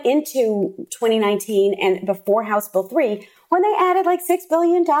we went into 2019 and before House Bill 3, when they added like $6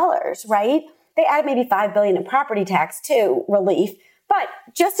 billion, right? They added maybe $5 billion in property tax too, relief. But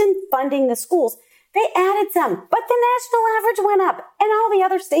just in funding the schools, they added some. But the national average went up and all the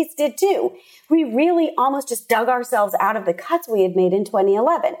other states did too. We really almost just dug ourselves out of the cuts we had made in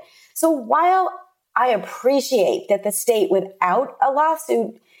 2011. So while I appreciate that the state, without a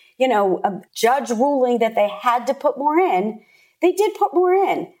lawsuit, a judge ruling that they had to put more in, they did put more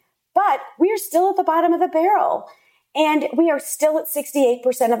in. But we are still at the bottom of the barrel. And we are still at 68%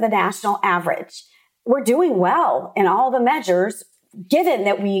 of the national average. We're doing well in all the measures, given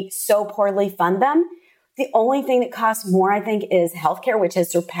that we so poorly fund them. The only thing that costs more, I think, is healthcare, which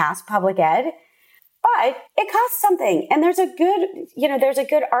has surpassed public ed. But it costs something. And there's a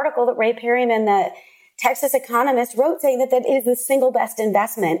good article that Ray Perryman, the Texas economist, wrote saying that it is the single best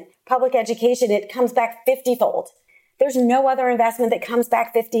investment. Public education, it comes back 50-fold. There's no other investment that comes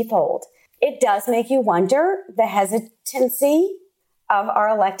back 50-fold. It does make you wonder the hesitancy of our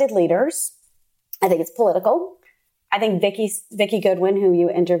elected leaders. I think it's political. I think Vicki Goodwin, who you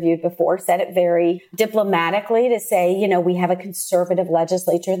interviewed before, said it very diplomatically to say, we have a conservative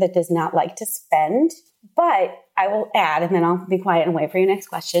legislature that does not like to spend. But I will add, and then I'll be quiet and wait for your next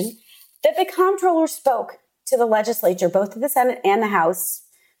question, that the comptroller spoke to the legislature, both to the Senate and the House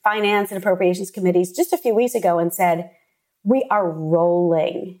Finance and Appropriations Committees just a few weeks ago and said, we are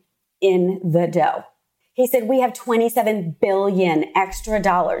rolling in the dough. He said, we have 27 billion extra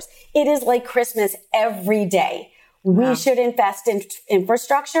dollars. It is like Christmas every day. Wow. We should invest in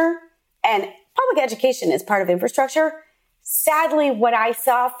infrastructure, and public education is part of infrastructure. Sadly, what I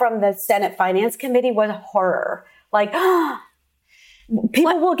saw from the Senate Finance Committee was horror. Like,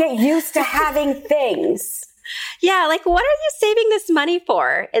 people will get used to having things. Yeah, like, what are you saving this money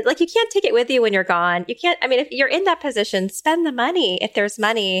for? You can't take it with you when you're gone. You can't, if you're in that position, spend the money if there's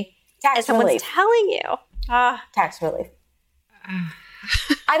money. Tax and relief. someone's telling you. Tax relief.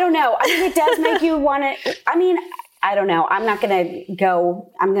 I don't know. It does make you want to, I don't know. I'm not going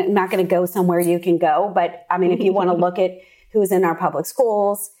to go somewhere you can go. But if you want to look at who's in our public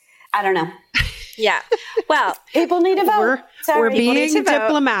schools, I don't know. Yeah. Well, people need to vote. We're being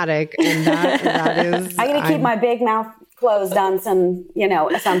diplomatic. And that is. I'm going to keep my big mouth closed on some,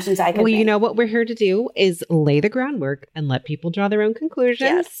 assumptions I could make. What we're here to do is lay the groundwork and let people draw their own conclusions.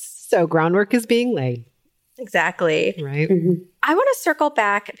 Yes. So groundwork is being laid. Exactly. Right. Mm-hmm. I want to circle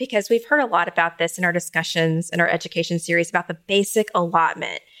back because we've heard a lot about this in our discussions in our education series about the basic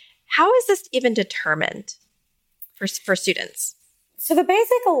allotment. How is this even determined for students? So the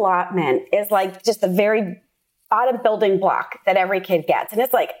basic allotment is like just the very bottom building block that every kid gets. And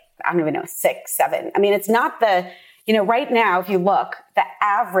it's like, I don't even know, 6, 7. It's not right now, if you look, the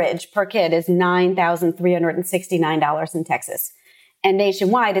average per kid is $9,369 in Texas. And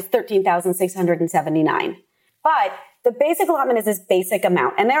nationwide is $13,679. But the basic allotment is this basic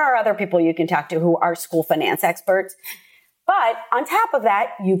amount. And there are other people you can talk to who are school finance experts. But on top of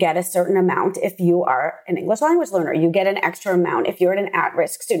that, you get a certain amount. If you are an English language learner, you get an extra amount. If you're an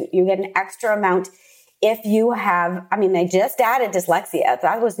at-risk student, you get an extra amount. If you have, they just added dyslexia.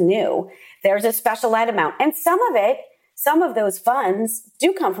 That was new. There's a special ed amount. And some of those funds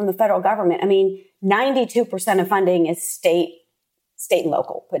do come from the federal government. 92% of funding is state and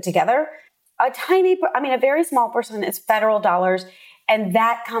local put together. A very small portion is federal dollars, and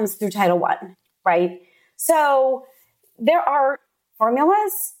that comes through Title I, right? So there are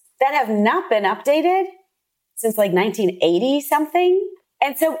formulas that have not been updated since 1980 something.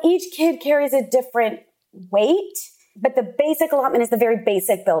 And so each kid carries a different weight, but the basic allotment is the very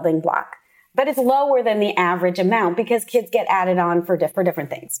basic building block. But it's lower than the average amount because kids get added on for different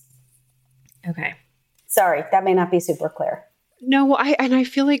things. Okay. Sorry, that may not be super clear. No, I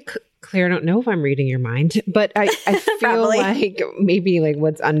feel like, Claire, I don't know if I'm reading your mind, but I feel like maybe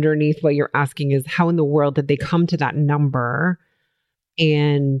what's underneath what you're asking is how in the world did they come to that number,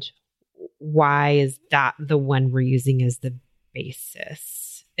 and why is that the one we're using as the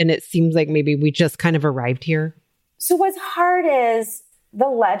basis? And it seems like maybe we just kind of arrived here. So what's hard is the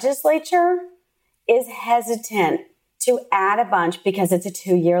legislature is hesitant to add a bunch because it's a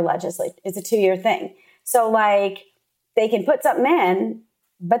 2-year it's a 2-year thing. So they can put something in,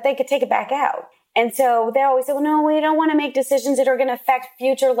 but they could take it back out. And so they always say, well, no, we don't want to make decisions that are going to affect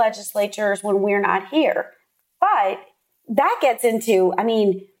future legislatures when we're not here. But that gets into,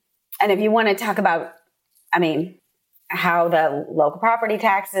 and if you want to talk about, how the local property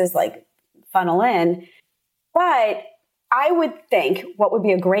taxes funnel in, but I would think what would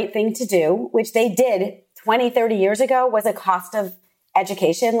be a great thing to do, which they did 20, 30 years ago, was a cost of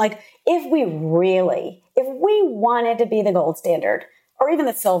education. If we wanted to be the gold standard, or even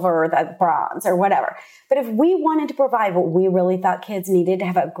the silver or the bronze or whatever, but if we wanted to provide what we really thought kids needed to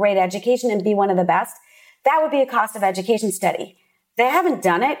have a great education and be one of the best, that would be a cost of education study. They haven't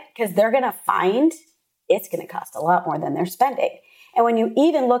done it because they're going to find it's going to cost a lot more than they're spending. And when you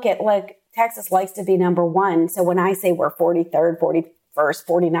even look at Texas likes to be number one. So when I say we're 43rd, 41st,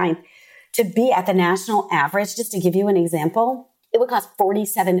 49th, to be at the national average, just to give you an example, it would cost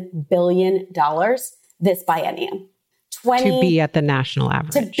 $47 billion this biennium. To be at the national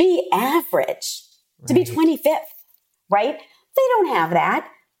average. To be average. Right. To be 25th, right? They don't have that,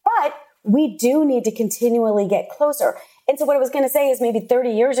 but we do need to continually get closer. And so what I was going to say is maybe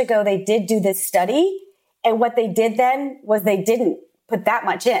 30 years ago, they did do this study. And what they did then was they didn't put that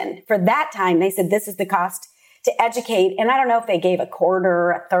much in. For that time, they said, this is the cost to educate. And I don't know if they gave a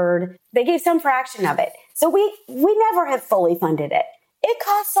quarter, a third. They gave some fraction of it. So we never have fully funded it. It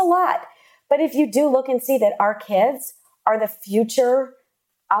costs a lot. But if you do look and see that our kids are the future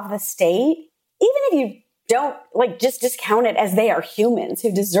of the state, even if you don't just discount it as they are humans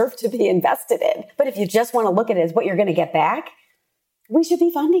who deserve to be invested in. But if you just want to look at it as what you're going to get back, we should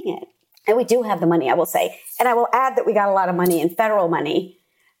be funding it. And we do have the money, I will say. And I will add that we got a lot of money in federal money.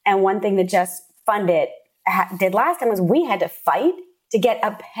 And one thing that Just Fund It did last time was we had to fight to get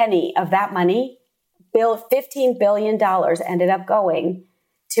a penny of that money. $15 billion ended up going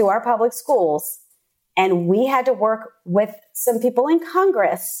to our public schools. And we had to work with some people in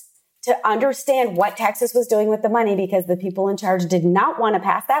Congress to understand what Texas was doing with the money, because the people in charge did not want to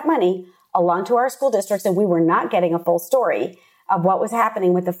pass that money along to our school districts. And we were not getting a full story of what was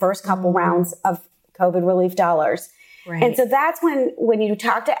happening with the first couple rounds of COVID relief dollars. Right. And so that's when you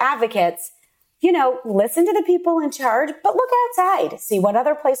talk to advocates, listen to the people in charge, but look outside, see what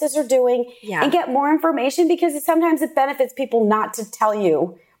other places are doing and get more information, because sometimes it benefits people not to tell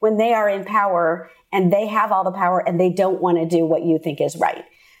you when they are in power and they have all the power and they don't want to do what you think is right.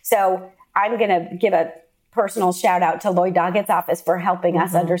 So I'm going to give a personal shout out to Lloyd Doggett's office for helping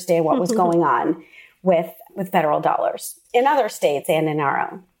us understand what was going on with federal dollars in other states and in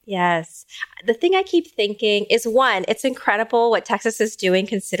our own. Yes. The thing I keep thinking is, one, it's incredible what Texas is doing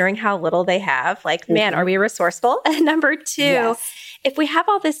considering how little they have. Man, are we resourceful? And number two, if we have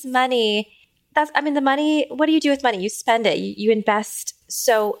all this money, the money, what do you do with money? You spend it, you invest.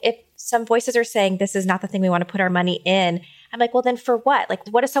 So if some voices are saying this is not the thing we want to put our money in, I'm like, well, then for what?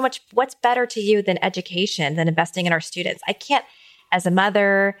 What's better to you than education, than investing in our students? I can't, as a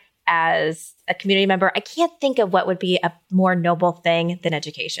mother, as a community member, I can't think of what would be a more noble thing than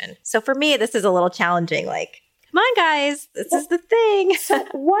education. So for me, this is a little challenging. Come on, guys, this is the thing. So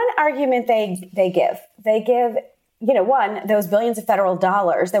one argument they give, one, those billions of federal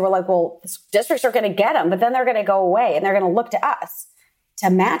dollars, they were like, well, districts are going to get them, but then they're going to go away and they're going to look to us to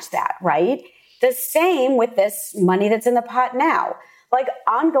match that, right? The same with this money that's in the pot now,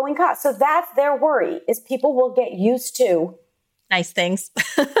 ongoing costs. So that's their worry, is people will get used to nice things,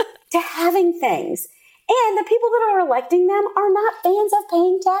 to having things. And the people that are electing them are not fans of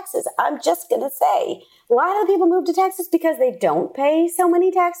paying taxes. I'm just going to say, a lot of people move to Texas because they don't pay so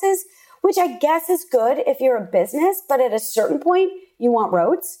many taxes, which I guess is good if you're a business. But at a certain point, you want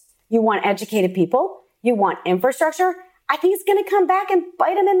roads, you want educated people, you want infrastructure. I think it's going to come back and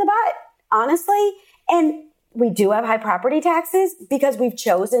bite them in the butt, honestly. And we do have high property taxes because we've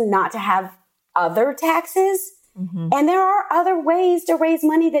chosen not to have other taxes. And there are other ways to raise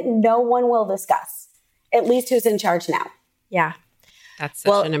money that no one will discuss, at least who's in charge now. Yeah. That's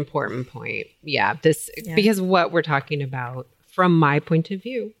such an important point. Yeah. Because what we're talking about, from my point of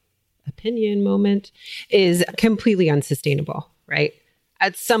view, opinion moment, is completely unsustainable, right?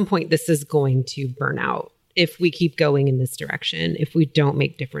 At some point, this is going to burn out. If we keep going in this direction, if we don't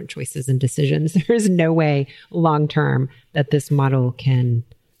make different choices and decisions, there's no way long term that this model can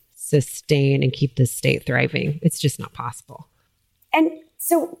sustain and keep this state thriving. It's just not possible. And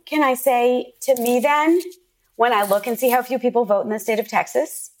so can I say, to me then, when I look and see how few people vote in the state of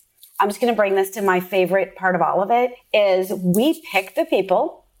Texas, I'm just going to bring this to my favorite part of all of it, is we pick the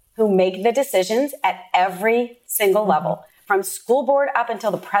people who make the decisions at every single level, from school board up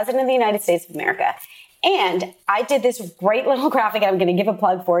until the president of the United States of America. And I did this great little graphic, and I'm going to give a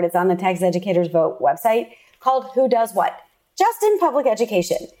plug for it. It's on the Texas Educators Vote website, called Who Does What? just in public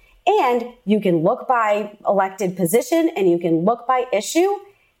education. And you can look by elected position and you can look by issue.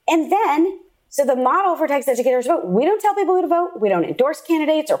 And then, so the model for Texas educators vote, we don't tell people who to vote. We don't endorse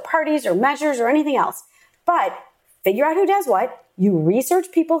candidates or parties or measures or anything else. But figure out who does what. You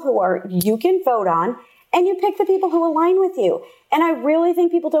research people you can vote on, and you pick the people who align with you. And I really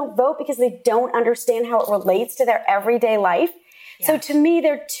think people don't vote because they don't understand how it relates to their everyday life. Yeah. So to me,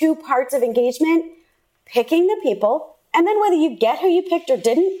 there are two parts of engagement: picking the people, and then whether you get who you picked or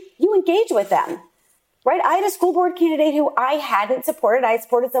didn't, you engage with them, right? I had a school board candidate who I hadn't supported. I had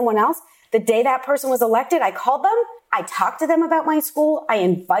supported someone else. The day that person was elected, I called them. I talked to them about my school. I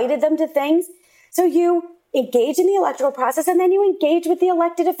invited them to things. So you engage in the electoral process, and then you engage with the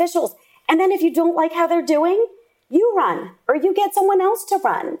elected officials. And then if you don't like how they're doing, you run or you get someone else to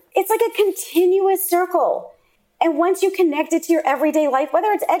run. It's like a continuous circle. And once you connect it to your everyday life, whether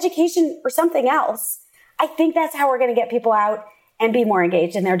it's education or something else, I think that's how we're going to get people out and be more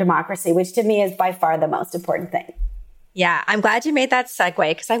engaged in their democracy, which to me is by far the most important thing. Yeah, I'm glad you made that segue,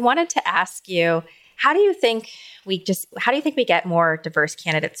 because I wanted to ask you, how do you think we get more diverse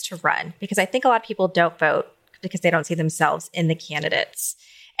candidates to run? Because I think a lot of people don't vote because they don't see themselves in the candidates.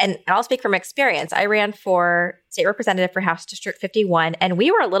 And I'll speak from experience. I ran for state representative for House District 51, and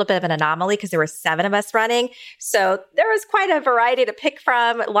we were a little bit of an anomaly because there were 7 of us running. So there was quite a variety to pick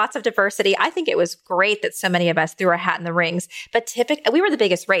from, lots of diversity. I think it was great that so many of us threw our hat in the rings. But we were the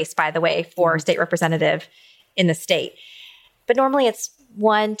biggest race, by the way, for state representative in the state. But normally it's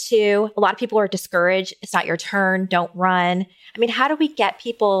 1, 2. A lot of people are discouraged. It's not your turn. Don't run. I mean, how do we get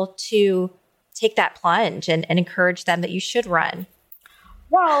people to take that plunge and encourage them that you should run?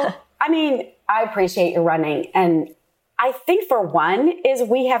 Well, I mean, I appreciate you running. And I think for one is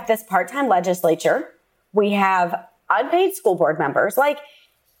we have this part-time legislature. We have unpaid school board members. Like,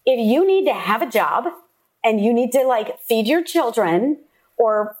 if you need to have a job and you need to feed your children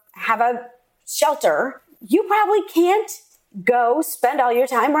or have a shelter, you probably can't go spend all your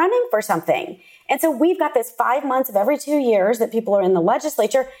time running for something. And so we've got this 5 months of every 2 years that people are in the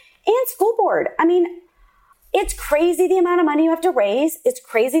legislature and school board. I mean, it's crazy the amount of money you have to raise. It's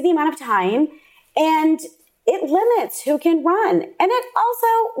crazy the amount of time. And it limits who can run. And it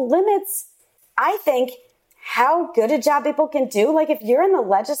also limits, I think, how good a job people can do. Like, if you're in the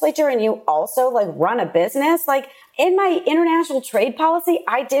legislature and you also run a business, in my international trade policy,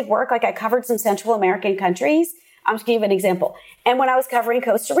 I did work, I covered some Central American countries. I'm just going to give an example. And when I was covering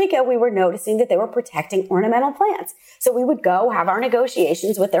Costa Rica, we were noticing that they were protecting ornamental plants. So we would go have our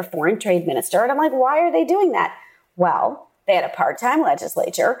negotiations with their foreign trade minister. And I'm like, why are they doing that? Well, they had a part-time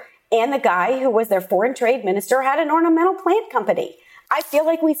legislature, and the guy who was their foreign trade minister had an ornamental plant company. I feel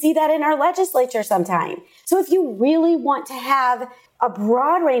like we see that in our legislature sometime. So if you really want to have a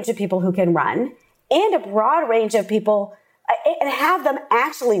broad range of people who can run and a broad range of people and have them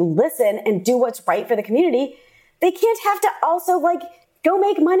actually listen and do what's right for the community, they can't have to also go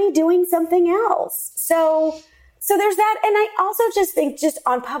make money doing something else. So there's that. And I also just think just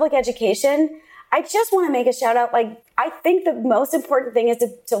on public education, I just want to make a shout out. I think the most important thing is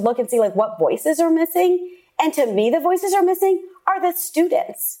to look and see what voices are missing. And to me, the voices are missing are the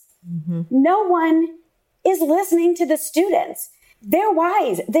students. Mm-hmm. No one is listening to the students. They're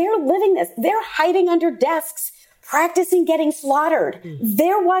wise. They're living this. They're hiding under desks, practicing getting slaughtered. Mm-hmm.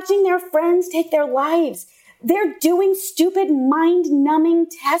 They're watching their friends take their lives. They're doing stupid mind-numbing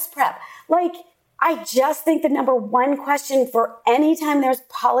test prep. I just think the number one question for any time there's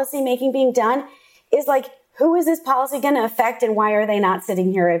policy making being done is who is this policy going to affect and why are they not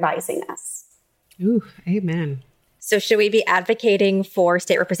sitting here advising us? Ooh, amen. So should we be advocating for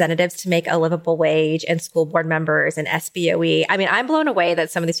state representatives to make a livable wage and school board members and SBOE? I mean, I'm blown away that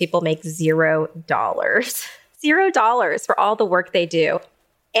some of these people make $0. $0 for all the work they do.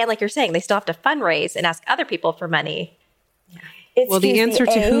 And like you're saying, they still have to fundraise and ask other people for money. Yeah. Well, the answer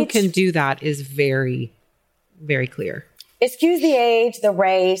to who can do that is very, very clear. Excuse the age, the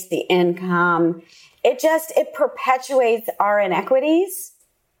race, the income. It perpetuates our inequities.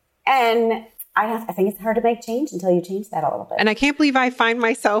 And I think it's hard to make change until you change that a little bit. And I can't believe I find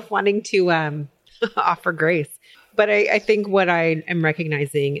myself wanting to offer grace. But I think what I am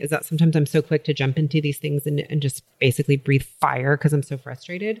recognizing is that sometimes I'm so quick to jump into these things and just basically breathe fire because I'm so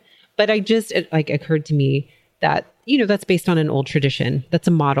frustrated. But it occurred to me that, that's based on an old tradition. That's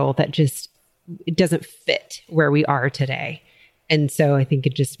a model that it doesn't fit where we are today. And so I think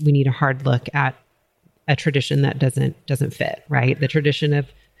we need a hard look at a tradition that doesn't fit, right? The tradition of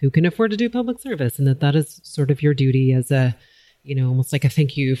who can afford to do public service, and that is sort of your duty as a, almost like a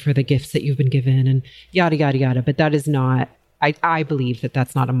thank you for the gifts that you've been given and yada, yada, yada. But that is not, I believe that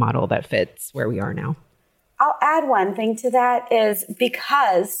that's not a model that fits where we are now. I'll add one thing to that is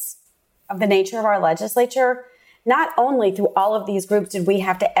because of the nature of our legislature, not only through all of these groups did we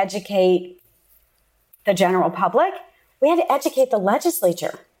have to educate the general public, we had to educate the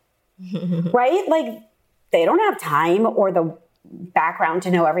legislature, right? Like they don't have time or the background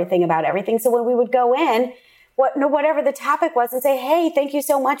to know everything about everything. So when we would go in, whatever the topic was and say, hey, thank you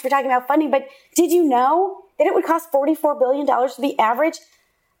so much for talking about funding, but did you know that it would cost $44 billion to be average?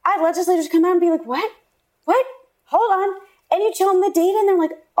 I had legislators come out and be like, what? Hold on. And you show them the data and they're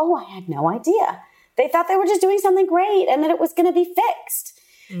like, oh, I had no idea. They thought they were just doing something great and that it was going to be fixed.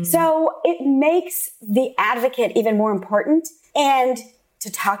 Mm-hmm. So it makes the advocate even more important and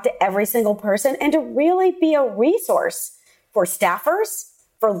to talk to every single person and to really be a resource for staffers,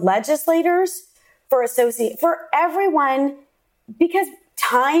 for legislators, for everyone, because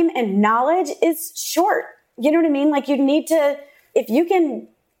time and knowledge is short. You know what I mean? Like you need to, if you can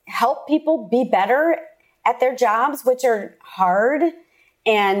help people be better at their jobs, which are hard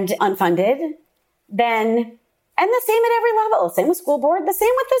and unfunded, then, and the same at every level, same with school board, the same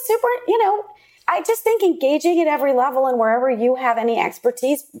with the I just think engaging at every level and wherever you have any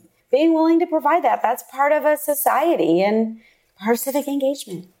expertise, being willing to provide that, that's part of a society and part of civic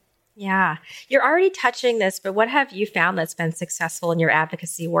engagement. Yeah. You're already touching this, but what have you found that's been successful in your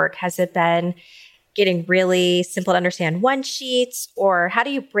advocacy work? Has it been getting really simple to understand one sheets, or how do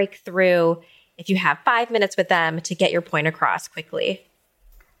you break through if you have 5 minutes with them to get your point across quickly?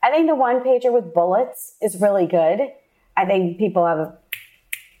 I think the one pager with bullets is really good. I think people have,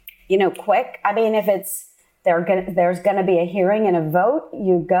 quick. I mean, if there's going to be a hearing and a vote,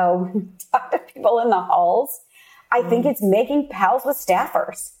 you go talk to people in the halls. I think it's making pals with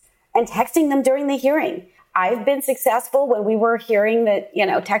staffers and texting them during the hearing. I've been successful when we were hearing that,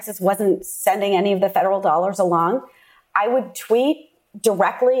 Texas wasn't sending any of the federal dollars along. I would tweet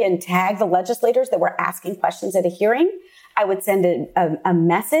directly and tag the legislators that were asking questions at a hearing. I would send a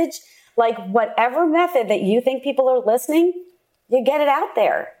message, like whatever method that you think people are listening, you get it out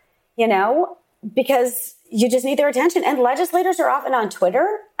there, because you just need their attention. And legislators are often on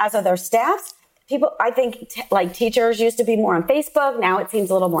Twitter, as are their staffs. People, I think teachers used to be more on Facebook. Now it seems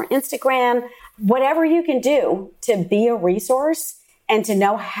a little more Instagram. Whatever you can do to be a resource and to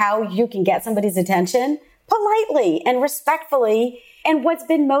know how you can get somebody's attention politely and respectfully. And what's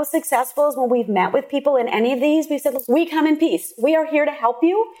been most successful is when we've met with people in any of these, we've said, we come in peace. We are here to help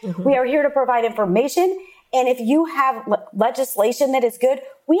you. Mm-hmm. We are here to provide information. And if you have legislation that is good,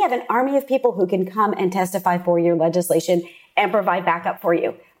 we have an army of people who can come and testify for your legislation and provide backup for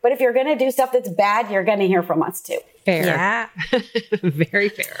you. But if you're going to do stuff that's bad, you're going to hear from us too. Fair. Yeah. Very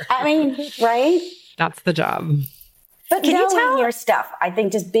fair. I mean, right? That's the job. But knowing your stuff, I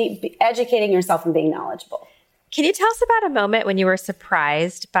think just be educating yourself and being knowledgeable. Can you tell us about a moment when you were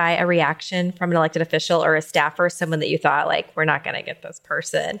surprised by a reaction from an elected official or a staffer, someone that you thought, like, we're not going to get this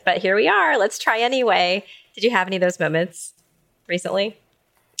person, but here we are, let's try anyway? Did you have any of those moments recently?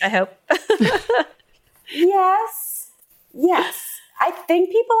 I hope. Yes. I think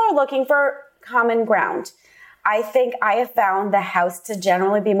people are looking for common ground. I think I have found the House to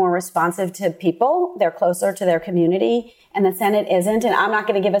generally be more responsive to people. They're closer to their community, and the Senate isn't. And I'm not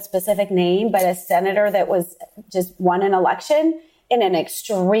going to give a specific name, but a senator that was just won an election in an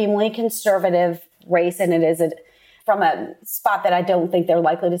extremely conservative race, and it is from a spot that I don't think they're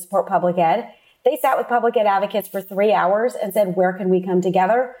likely to support public ed. They sat with public ed advocates for 3 hours and said, where can we come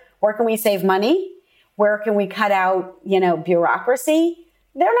together? Where can we save money? Where can we cut out, bureaucracy?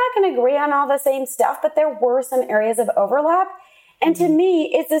 They're not going to agree on all the same stuff, but there were some areas of overlap. And to me,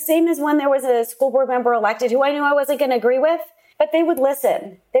 it's the same as when there was a school board member elected who I knew I wasn't going to agree with, but they would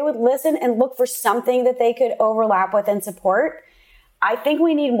listen. They would listen and look for something that they could overlap with and support. I think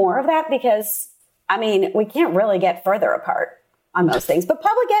we need more of that because, we can't really get further apart on most things. But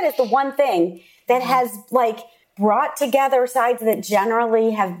public ed is the one thing that has brought together sides that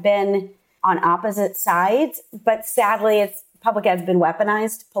generally have been on opposite sides, but sadly, public ed's been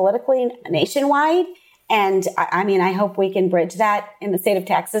weaponized politically nationwide. And I hope we can bridge that in the state of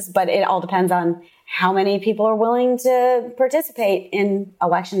Texas, but it all depends on how many people are willing to participate in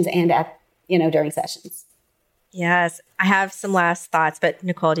elections and during sessions. Yes. I have some last thoughts, but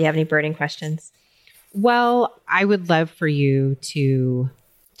Nicole, do you have any burning questions? Well, I would love for you to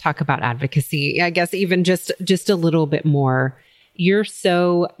talk about advocacy. I guess even just a little bit more. You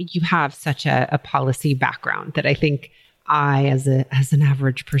have such a policy background that I think I, as an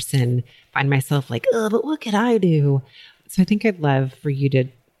average person, find myself like, oh, but what could I do? So I think I'd love for you to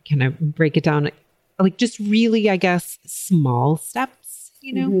kind of break it down, just really, I guess, small steps,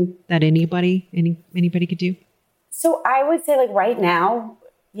 that anybody could do. So I would say right now,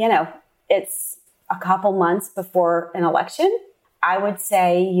 it's a couple months before an election, I would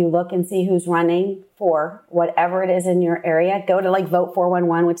say you look and see who's running for whatever it is in your area. Go to like Vote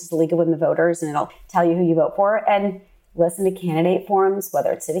 411, which is the League of Women Voters, and it'll tell you who you vote for. And listen to candidate forums,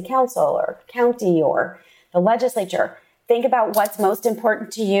 whether it's city council or county or the legislature. Think about what's most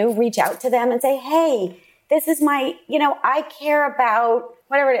important to you. Reach out to them and say, hey, this is my, I care about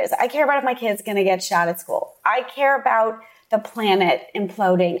whatever it is. I care about if my kid's going to get shot at school. I care about the planet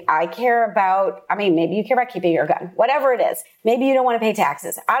imploding. I care about, maybe you care about keeping your gun, whatever it is. Maybe you don't want to pay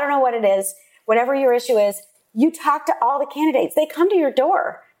taxes. I don't know what it is. Whatever your issue is, you talk to all the candidates. They come to your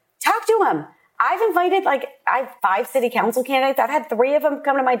door. Talk to them. I've invited, I have 5 city council candidates. I've had 3 of them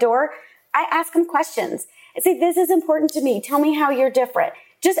come to my door. I ask them questions. I say, this is important to me. Tell me how you're different.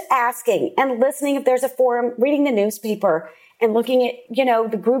 Just asking and listening if there's a forum, reading the newspaper and looking at,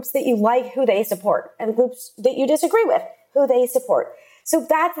 the groups that you like, who they support, and groups that you disagree with, who they support. So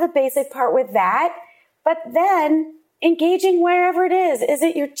that's the basic part with that. But then engaging wherever it is. Is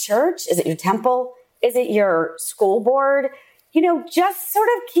it your church? Is it your temple? Is it your school board? Just sort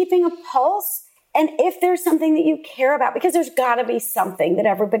of keeping a pulse. And if there's something that you care about, because there's got to be something that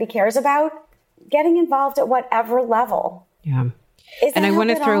everybody cares about, getting involved at whatever level. Yeah. And I want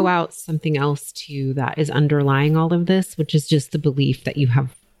to throw out something else too that is underlying all of this, which is just the belief that you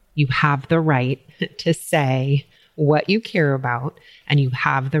have the right to say what you care about, and you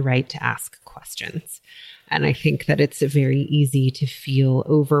have the right to ask questions. And I think that it's very easy to feel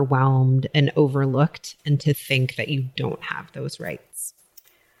overwhelmed and overlooked and to think that you don't have those rights.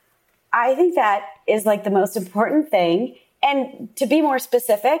 I think that is the most important thing. And to be more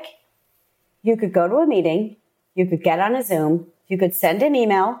specific, you could go to a meeting, you could get on a Zoom, you could send an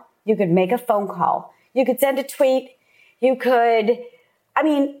email, you could make a phone call, you could send a tweet,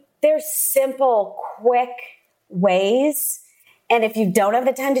 there's simple, quick ways. And if you don't have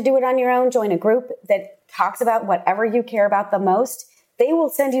the time to do it on your own, join a group that talks about whatever you care about the most. They will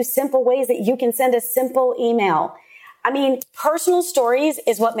send you simple ways that you can send a simple email. Personal stories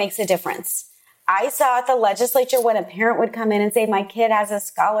is what makes a difference. I saw at the legislature when a parent would come in and say, my kid has a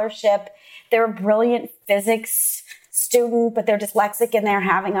scholarship. They're a brilliant physics student, but they're dyslexic and they're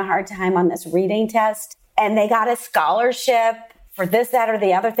having a hard time on this reading test. And they got a scholarship for this, that, or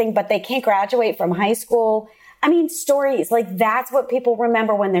the other thing, but they can't graduate from high school. Stories, that's what people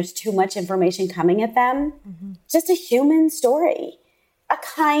remember when there's too much information coming at them. Mm-hmm. Just a human story, a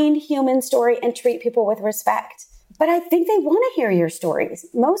kind human story, and treat people with respect. But I think they want to hear your stories,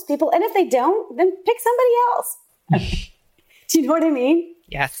 most people. And if they don't, then pick somebody else. Do you know what I mean?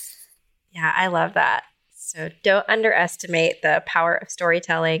 Yes. Yeah, I love that. So don't underestimate the power of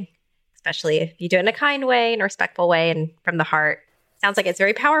storytelling, especially if you do it in a kind way and a respectful way and from the heart. Sounds like it's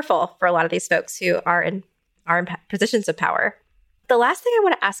very powerful for a lot of these folks who are in positions of power. The last thing I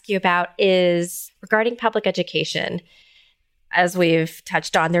want to ask you about is regarding public education. As we've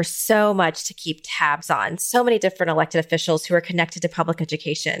touched on, there's so much to keep tabs on, so many different elected officials who are connected to public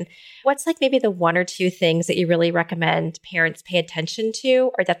education. What's maybe the 1 or 2 things that you really recommend parents pay attention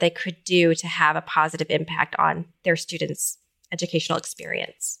to, or that they could do to have a positive impact on their students' educational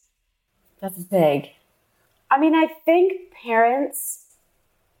experience? That's big. I think parents,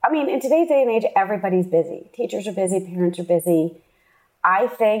 in today's day and age, everybody's busy. Teachers are busy, parents are busy. I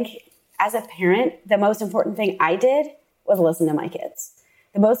think as a parent, the most important thing I did was listen to my kids.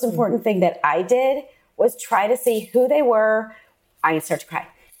 The most important thing that I did was try to see who they were. I start to cry.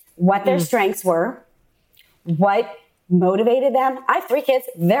 What their strengths were, what motivated them. I have 3 kids.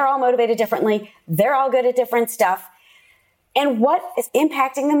 They're all motivated differently. They're all good at different stuff. And what is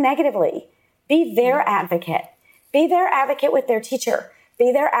impacting them negatively. Be their advocate. Be their advocate with their teacher.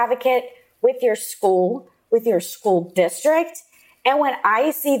 Be their advocate with your school district. And when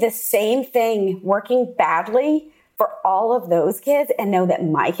I see the same thing working badly for all of those kids and know that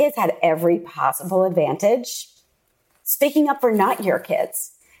my kids had every possible advantage, speaking up for not your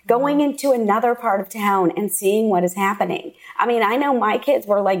kids, going into another part of town and seeing what is happening. I know my kids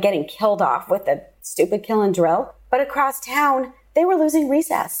were getting killed off with the stupid kill and drill, but across town, they were losing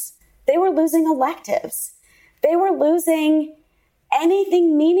recess. They were losing electives. They were losing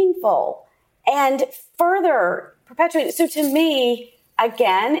anything meaningful and further perpetuated. So to me,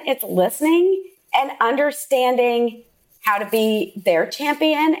 again, it's listening and understanding how to be their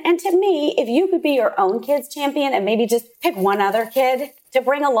champion. And to me, if you could be your own kid's champion and maybe just pick one other kid to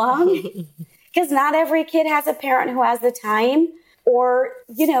bring along, because not every kid has a parent who has the time or,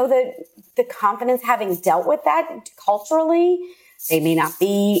 the confidence having dealt with that culturally. They may not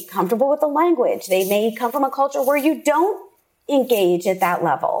be comfortable with the language. They may come from a culture where you don't engage at that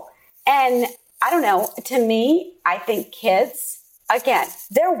level. And I don't know, to me, I think kids again,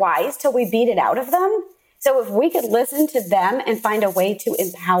 they're wise till we beat it out of them. So if we could listen to them and find a way to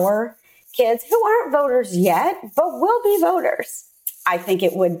empower kids who aren't voters yet, but will be voters, I think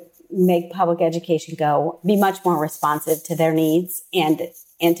it would make public education be much more responsive to their needs and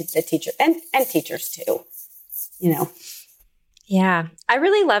to the teacher and teachers too, Yeah, I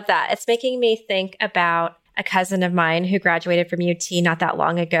really love that. It's making me think about a cousin of mine who graduated from UT not that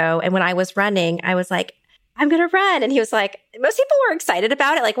long ago. And when I was running, I was like, I'm going to run. And he was like, most people were excited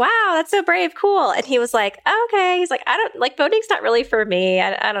about it. Like, wow, that's so brave. Cool. And he was like, oh, okay. He's like, I don't like voting's not really for me.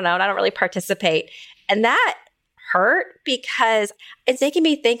 I don't know. And I don't really participate. And that hurt because it's making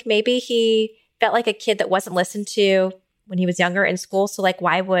me think maybe he felt like a kid that wasn't listened to when he was younger in school. So like,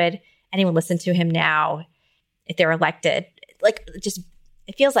 why would anyone listen to him now if they're elected? Like, just,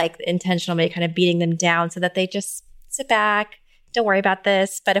 it feels like intentional, maybe kind of beating them down so that they just sit back, don't worry about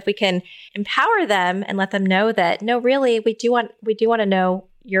this. But if we can empower them and let them know that, no, really, we do want to know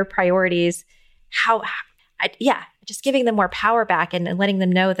your priorities, just giving them more power back and letting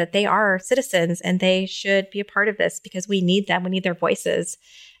them know that they are citizens and they should be a part of this because we need them. We need their voices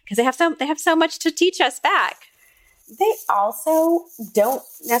because they have so much to teach us back. They also don't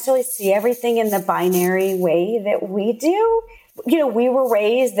necessarily see everything in the binary way that we do. We were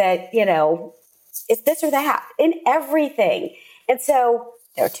raised that, it's this or that in everything. And so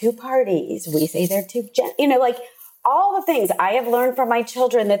there are two parties. We say they're two, all the things I have learned from my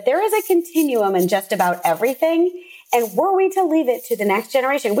children that there is a continuum in just about everything. And were we to leave it to the next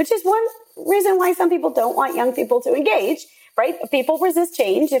generation, which is one reason why some people don't want young people to engage, right? People resist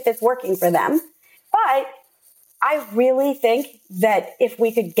change if it's working for them. But I really think that if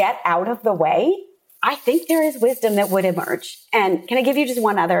we could get out of the way, I think there is wisdom that would emerge. And can I give you just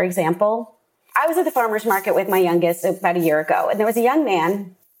one other example? I was at the farmer's market with my youngest about a year ago, and there was a young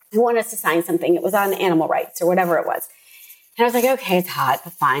man who wanted us to sign something. It was on animal rights or whatever it was. And I was like, okay, it's hot,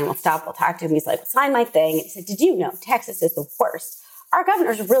 but fine, we'll stop, we'll talk to him. He's like, sign my thing. And he said, did you know Texas is the worst? Our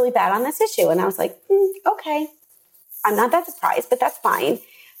governor's really bad on this issue. And I was like, okay, I'm not that surprised, but that's fine.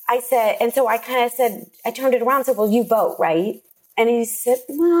 I said, and so I kind of said, I turned it around and said, well, you vote, right? And he said,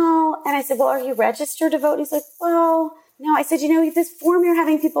 well, and I said, well, are you registered to vote? He's like, well, no. I said, this form you're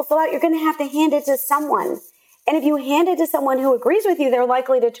having people fill out, you're going to have to hand it to someone. And if you hand it to someone who agrees with you, they're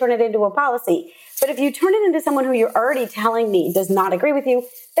likely to turn it into a policy. But if you turn it into someone who you're already telling me does not agree with you,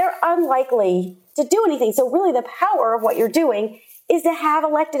 they're unlikely to do anything. So really the power of what you're doing is to have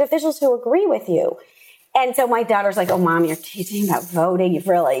elected officials who agree with you. And so my daughter's like, oh, Mom, you're teaching about voting. You've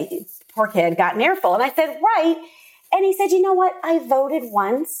really, poor kid, got an earful. And I said, right. And he said, you know what? I voted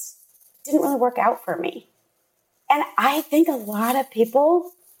once. Didn't really work out for me. And I think a lot of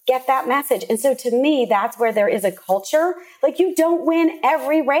people get that message. And so to me, that's where there is a culture. Like you don't win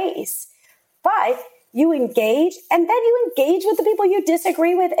every race, but you engage and then you engage with the people you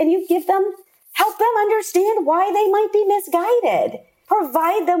disagree with and you help them understand why they might be misguided.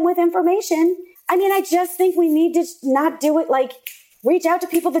 Provide them with information. I mean, I just think we need to not do it like reach out to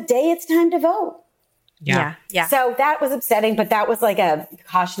people the day it's time to vote. Yeah. So that was upsetting, but that was like a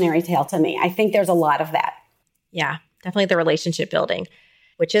cautionary tale to me. I think there's a lot of that. Yeah, definitely the relationship building,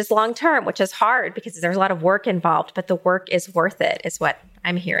 which is long-term, which is hard because there's a lot of work involved, but the work is worth it, is what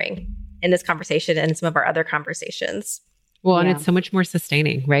I'm hearing in this conversation and some of our other conversations. Well, and it's so much more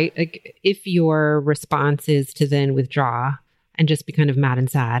sustaining, right? Like if your response is to then withdraw and just be kind of mad and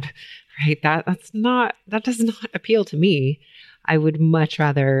sad, right? That does not appeal to me. I would much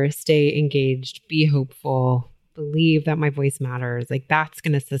rather stay engaged, be hopeful, believe that my voice matters. Like that's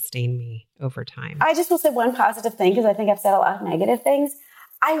going to sustain me over time. I just will say one positive thing because I think I've said a lot of negative things.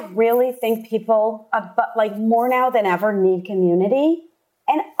 I really think people, like more now than ever, need community.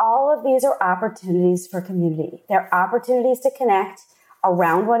 And all of these are opportunities for community. They're opportunities to connect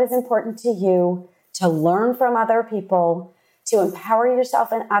around what is important to you, to learn from other people, to empower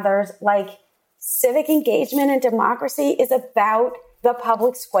yourself and others. Like civic engagement and democracy is about the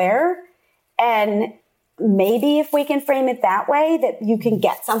public square. And maybe if we can frame it that way, that you can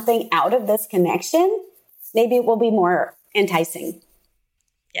get something out of this connection, maybe it will be more enticing.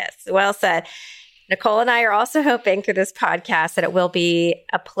 Yes, well said. Nicole and I are also hoping through this podcast that it will be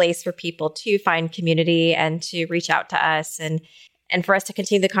a place for people to find community and to reach out to us and for us to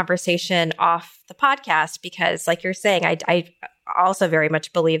continue the conversation off the podcast, because like you're saying, I also very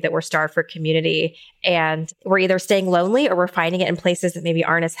much believe that we're starved for community and we're either staying lonely or we're finding it in places that maybe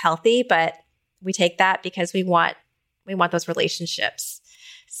aren't as healthy, but we take that because we want those relationships.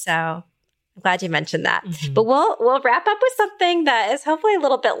 So I'm glad you mentioned that. But we'll wrap up with something that is hopefully a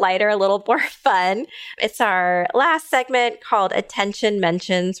little bit lighter, a little more fun. It's our last segment called Attention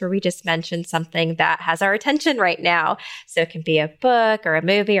Mentions, where we just mention something that has our attention right now. So it can be a book or a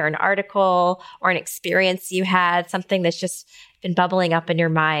movie or an article or an experience you had, something that's just been bubbling up in your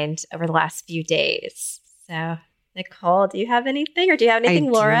mind over the last few days. So Nicole, do you have anything, or do you have anything,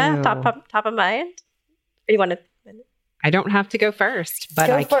 Laura, top of mind? Or you want to? I don't have to go first,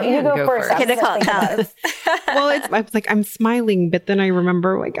 but I can go first. Okay, Nicole, tell us. Well, I was like, I'm smiling, but then I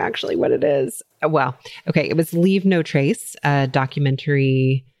remember like actually what it is. Well, okay. It was Leave No Trace, a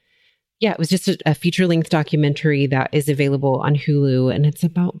documentary. Yeah, it was just a feature-length documentary that is available on Hulu, and it's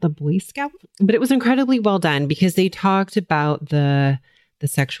about the Boy Scout. But it was incredibly well done because they talked about the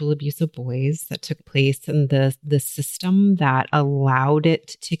sexual abuse of boys that took place and the system that allowed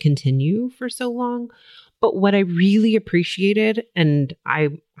it to continue for so long. But what I really appreciated, and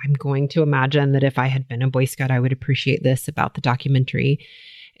I'm going to imagine that if I had been a Boy Scout, I would appreciate this about the documentary,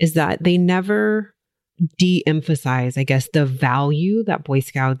 is that they never de-emphasize, I guess, the value that Boy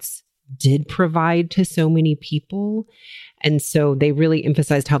Scouts did provide to so many people. And so they really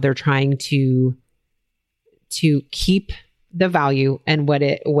emphasized how they're trying to keep the value and what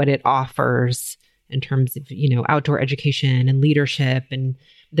it offers in terms of, outdoor education and leadership and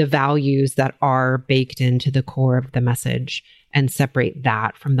the values that are baked into the core of the message, and separate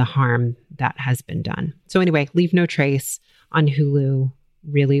that from the harm that has been done. So anyway, Leave No Trace on Hulu.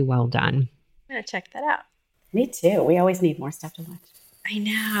 Really well done. I'm going to check that out. Me too. We always need more stuff to watch. I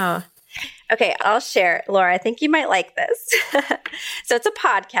know. Okay, I'll share. Laura, I think you might like this. So it's a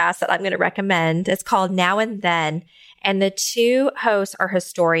podcast that I'm going to recommend. It's called Now and Then. And the two hosts are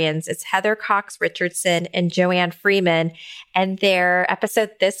historians. It's Heather Cox Richardson and Joanne Freeman. And their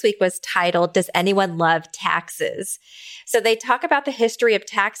episode this week was titled, Does Anyone Love Taxes? So they talk about the history of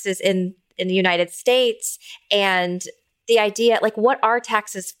taxes in the United States and the idea, like, what are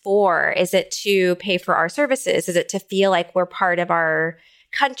taxes for? Is it to pay for our services? Is it to feel like we're part of our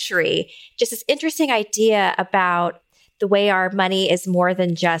country? Just this interesting idea about the way our money is more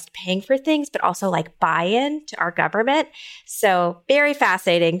than just paying for things, but also like buy-in to our government. So very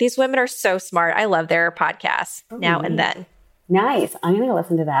fascinating. These women are so smart. I love their podcast, Now and Then. Nice. I'm going to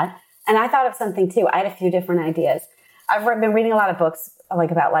listen to that. And I thought of something too. I had a few different ideas. I've been reading a lot of books like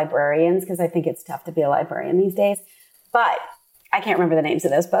about librarians because I think it's tough to be a librarian these days. But I can't remember the names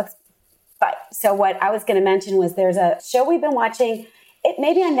of those books. But so what I was going to mention was there's a show we've been watching. It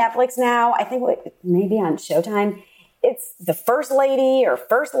may be on Netflix now. I think maybe on Showtime. It's The First Lady or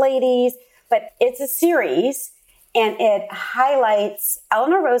First Ladies, but it's a series and it highlights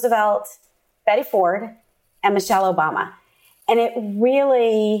Eleanor Roosevelt, Betty Ford, and Michelle Obama. And it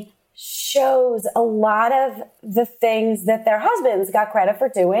really shows a lot of the things that their husbands got credit for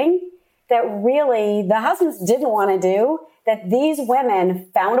doing that really the husbands didn't want to do, that these women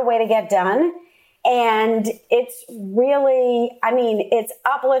found a way to get done. And it's really, it's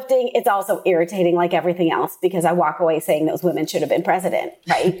uplifting. It's also irritating like everything else because I walk away saying those women should have been president,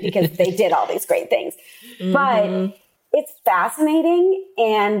 right? Because they did all these great things. Mm-hmm. But it's fascinating.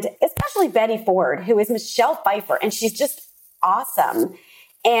 And especially Betty Ford, who is Michelle Pfeiffer, and she's just awesome.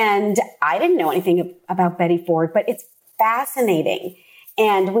 And I didn't know anything about Betty Ford, but it's fascinating.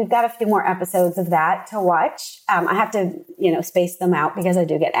 And we've got a few more episodes of that to watch. I have to, space them out because I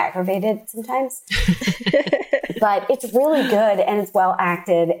do get aggravated sometimes. But it's really good and it's well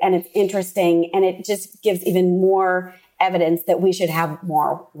acted and it's interesting. And it just gives even more evidence that we should have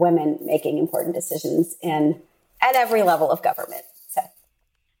more women making important decisions at every level of government. So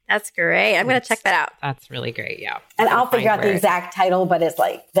that's great. I'm going to check that out. That's really great. Yeah. And I'll figure out the exact title, but it's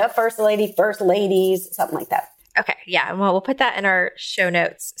like The First Lady, First Ladies, something like that. Okay. Yeah. Well, we'll put that in our show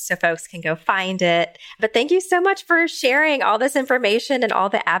notes so folks can go find it. But thank you so much for sharing all this information and all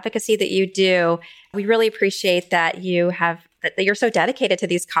the advocacy that you do. We really appreciate that that you're so dedicated to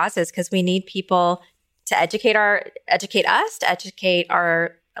these causes because we need people to educate us, to educate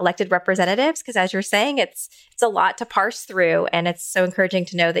our elected representatives. Because as you're saying, it's a lot to parse through, and it's so encouraging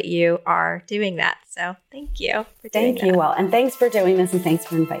to know that you are doing that. So thank you for doing that. Thank you, Will. And thanks for doing this, and thanks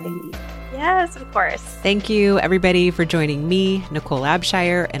for inviting me. Yes, of course. Thank you, everybody, for joining me, Nicole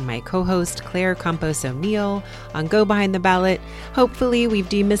Abshire, and my co-host, Claire Campos O'Neill, on Go Behind the Ballot. Hopefully, we've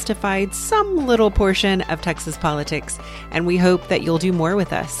demystified some little portion of Texas politics, and we hope that you'll do more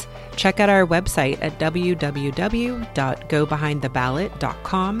with us. Check out our website at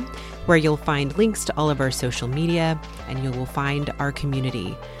www.gobehindtheballot.com, where you'll find links to all of our social media, and you will find our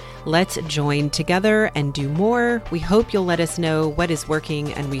community. Let's join together and do more. We hope you'll let us know what is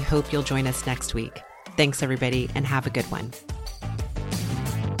working, and we hope you'll join us next week. Thanks, everybody, and have a good one.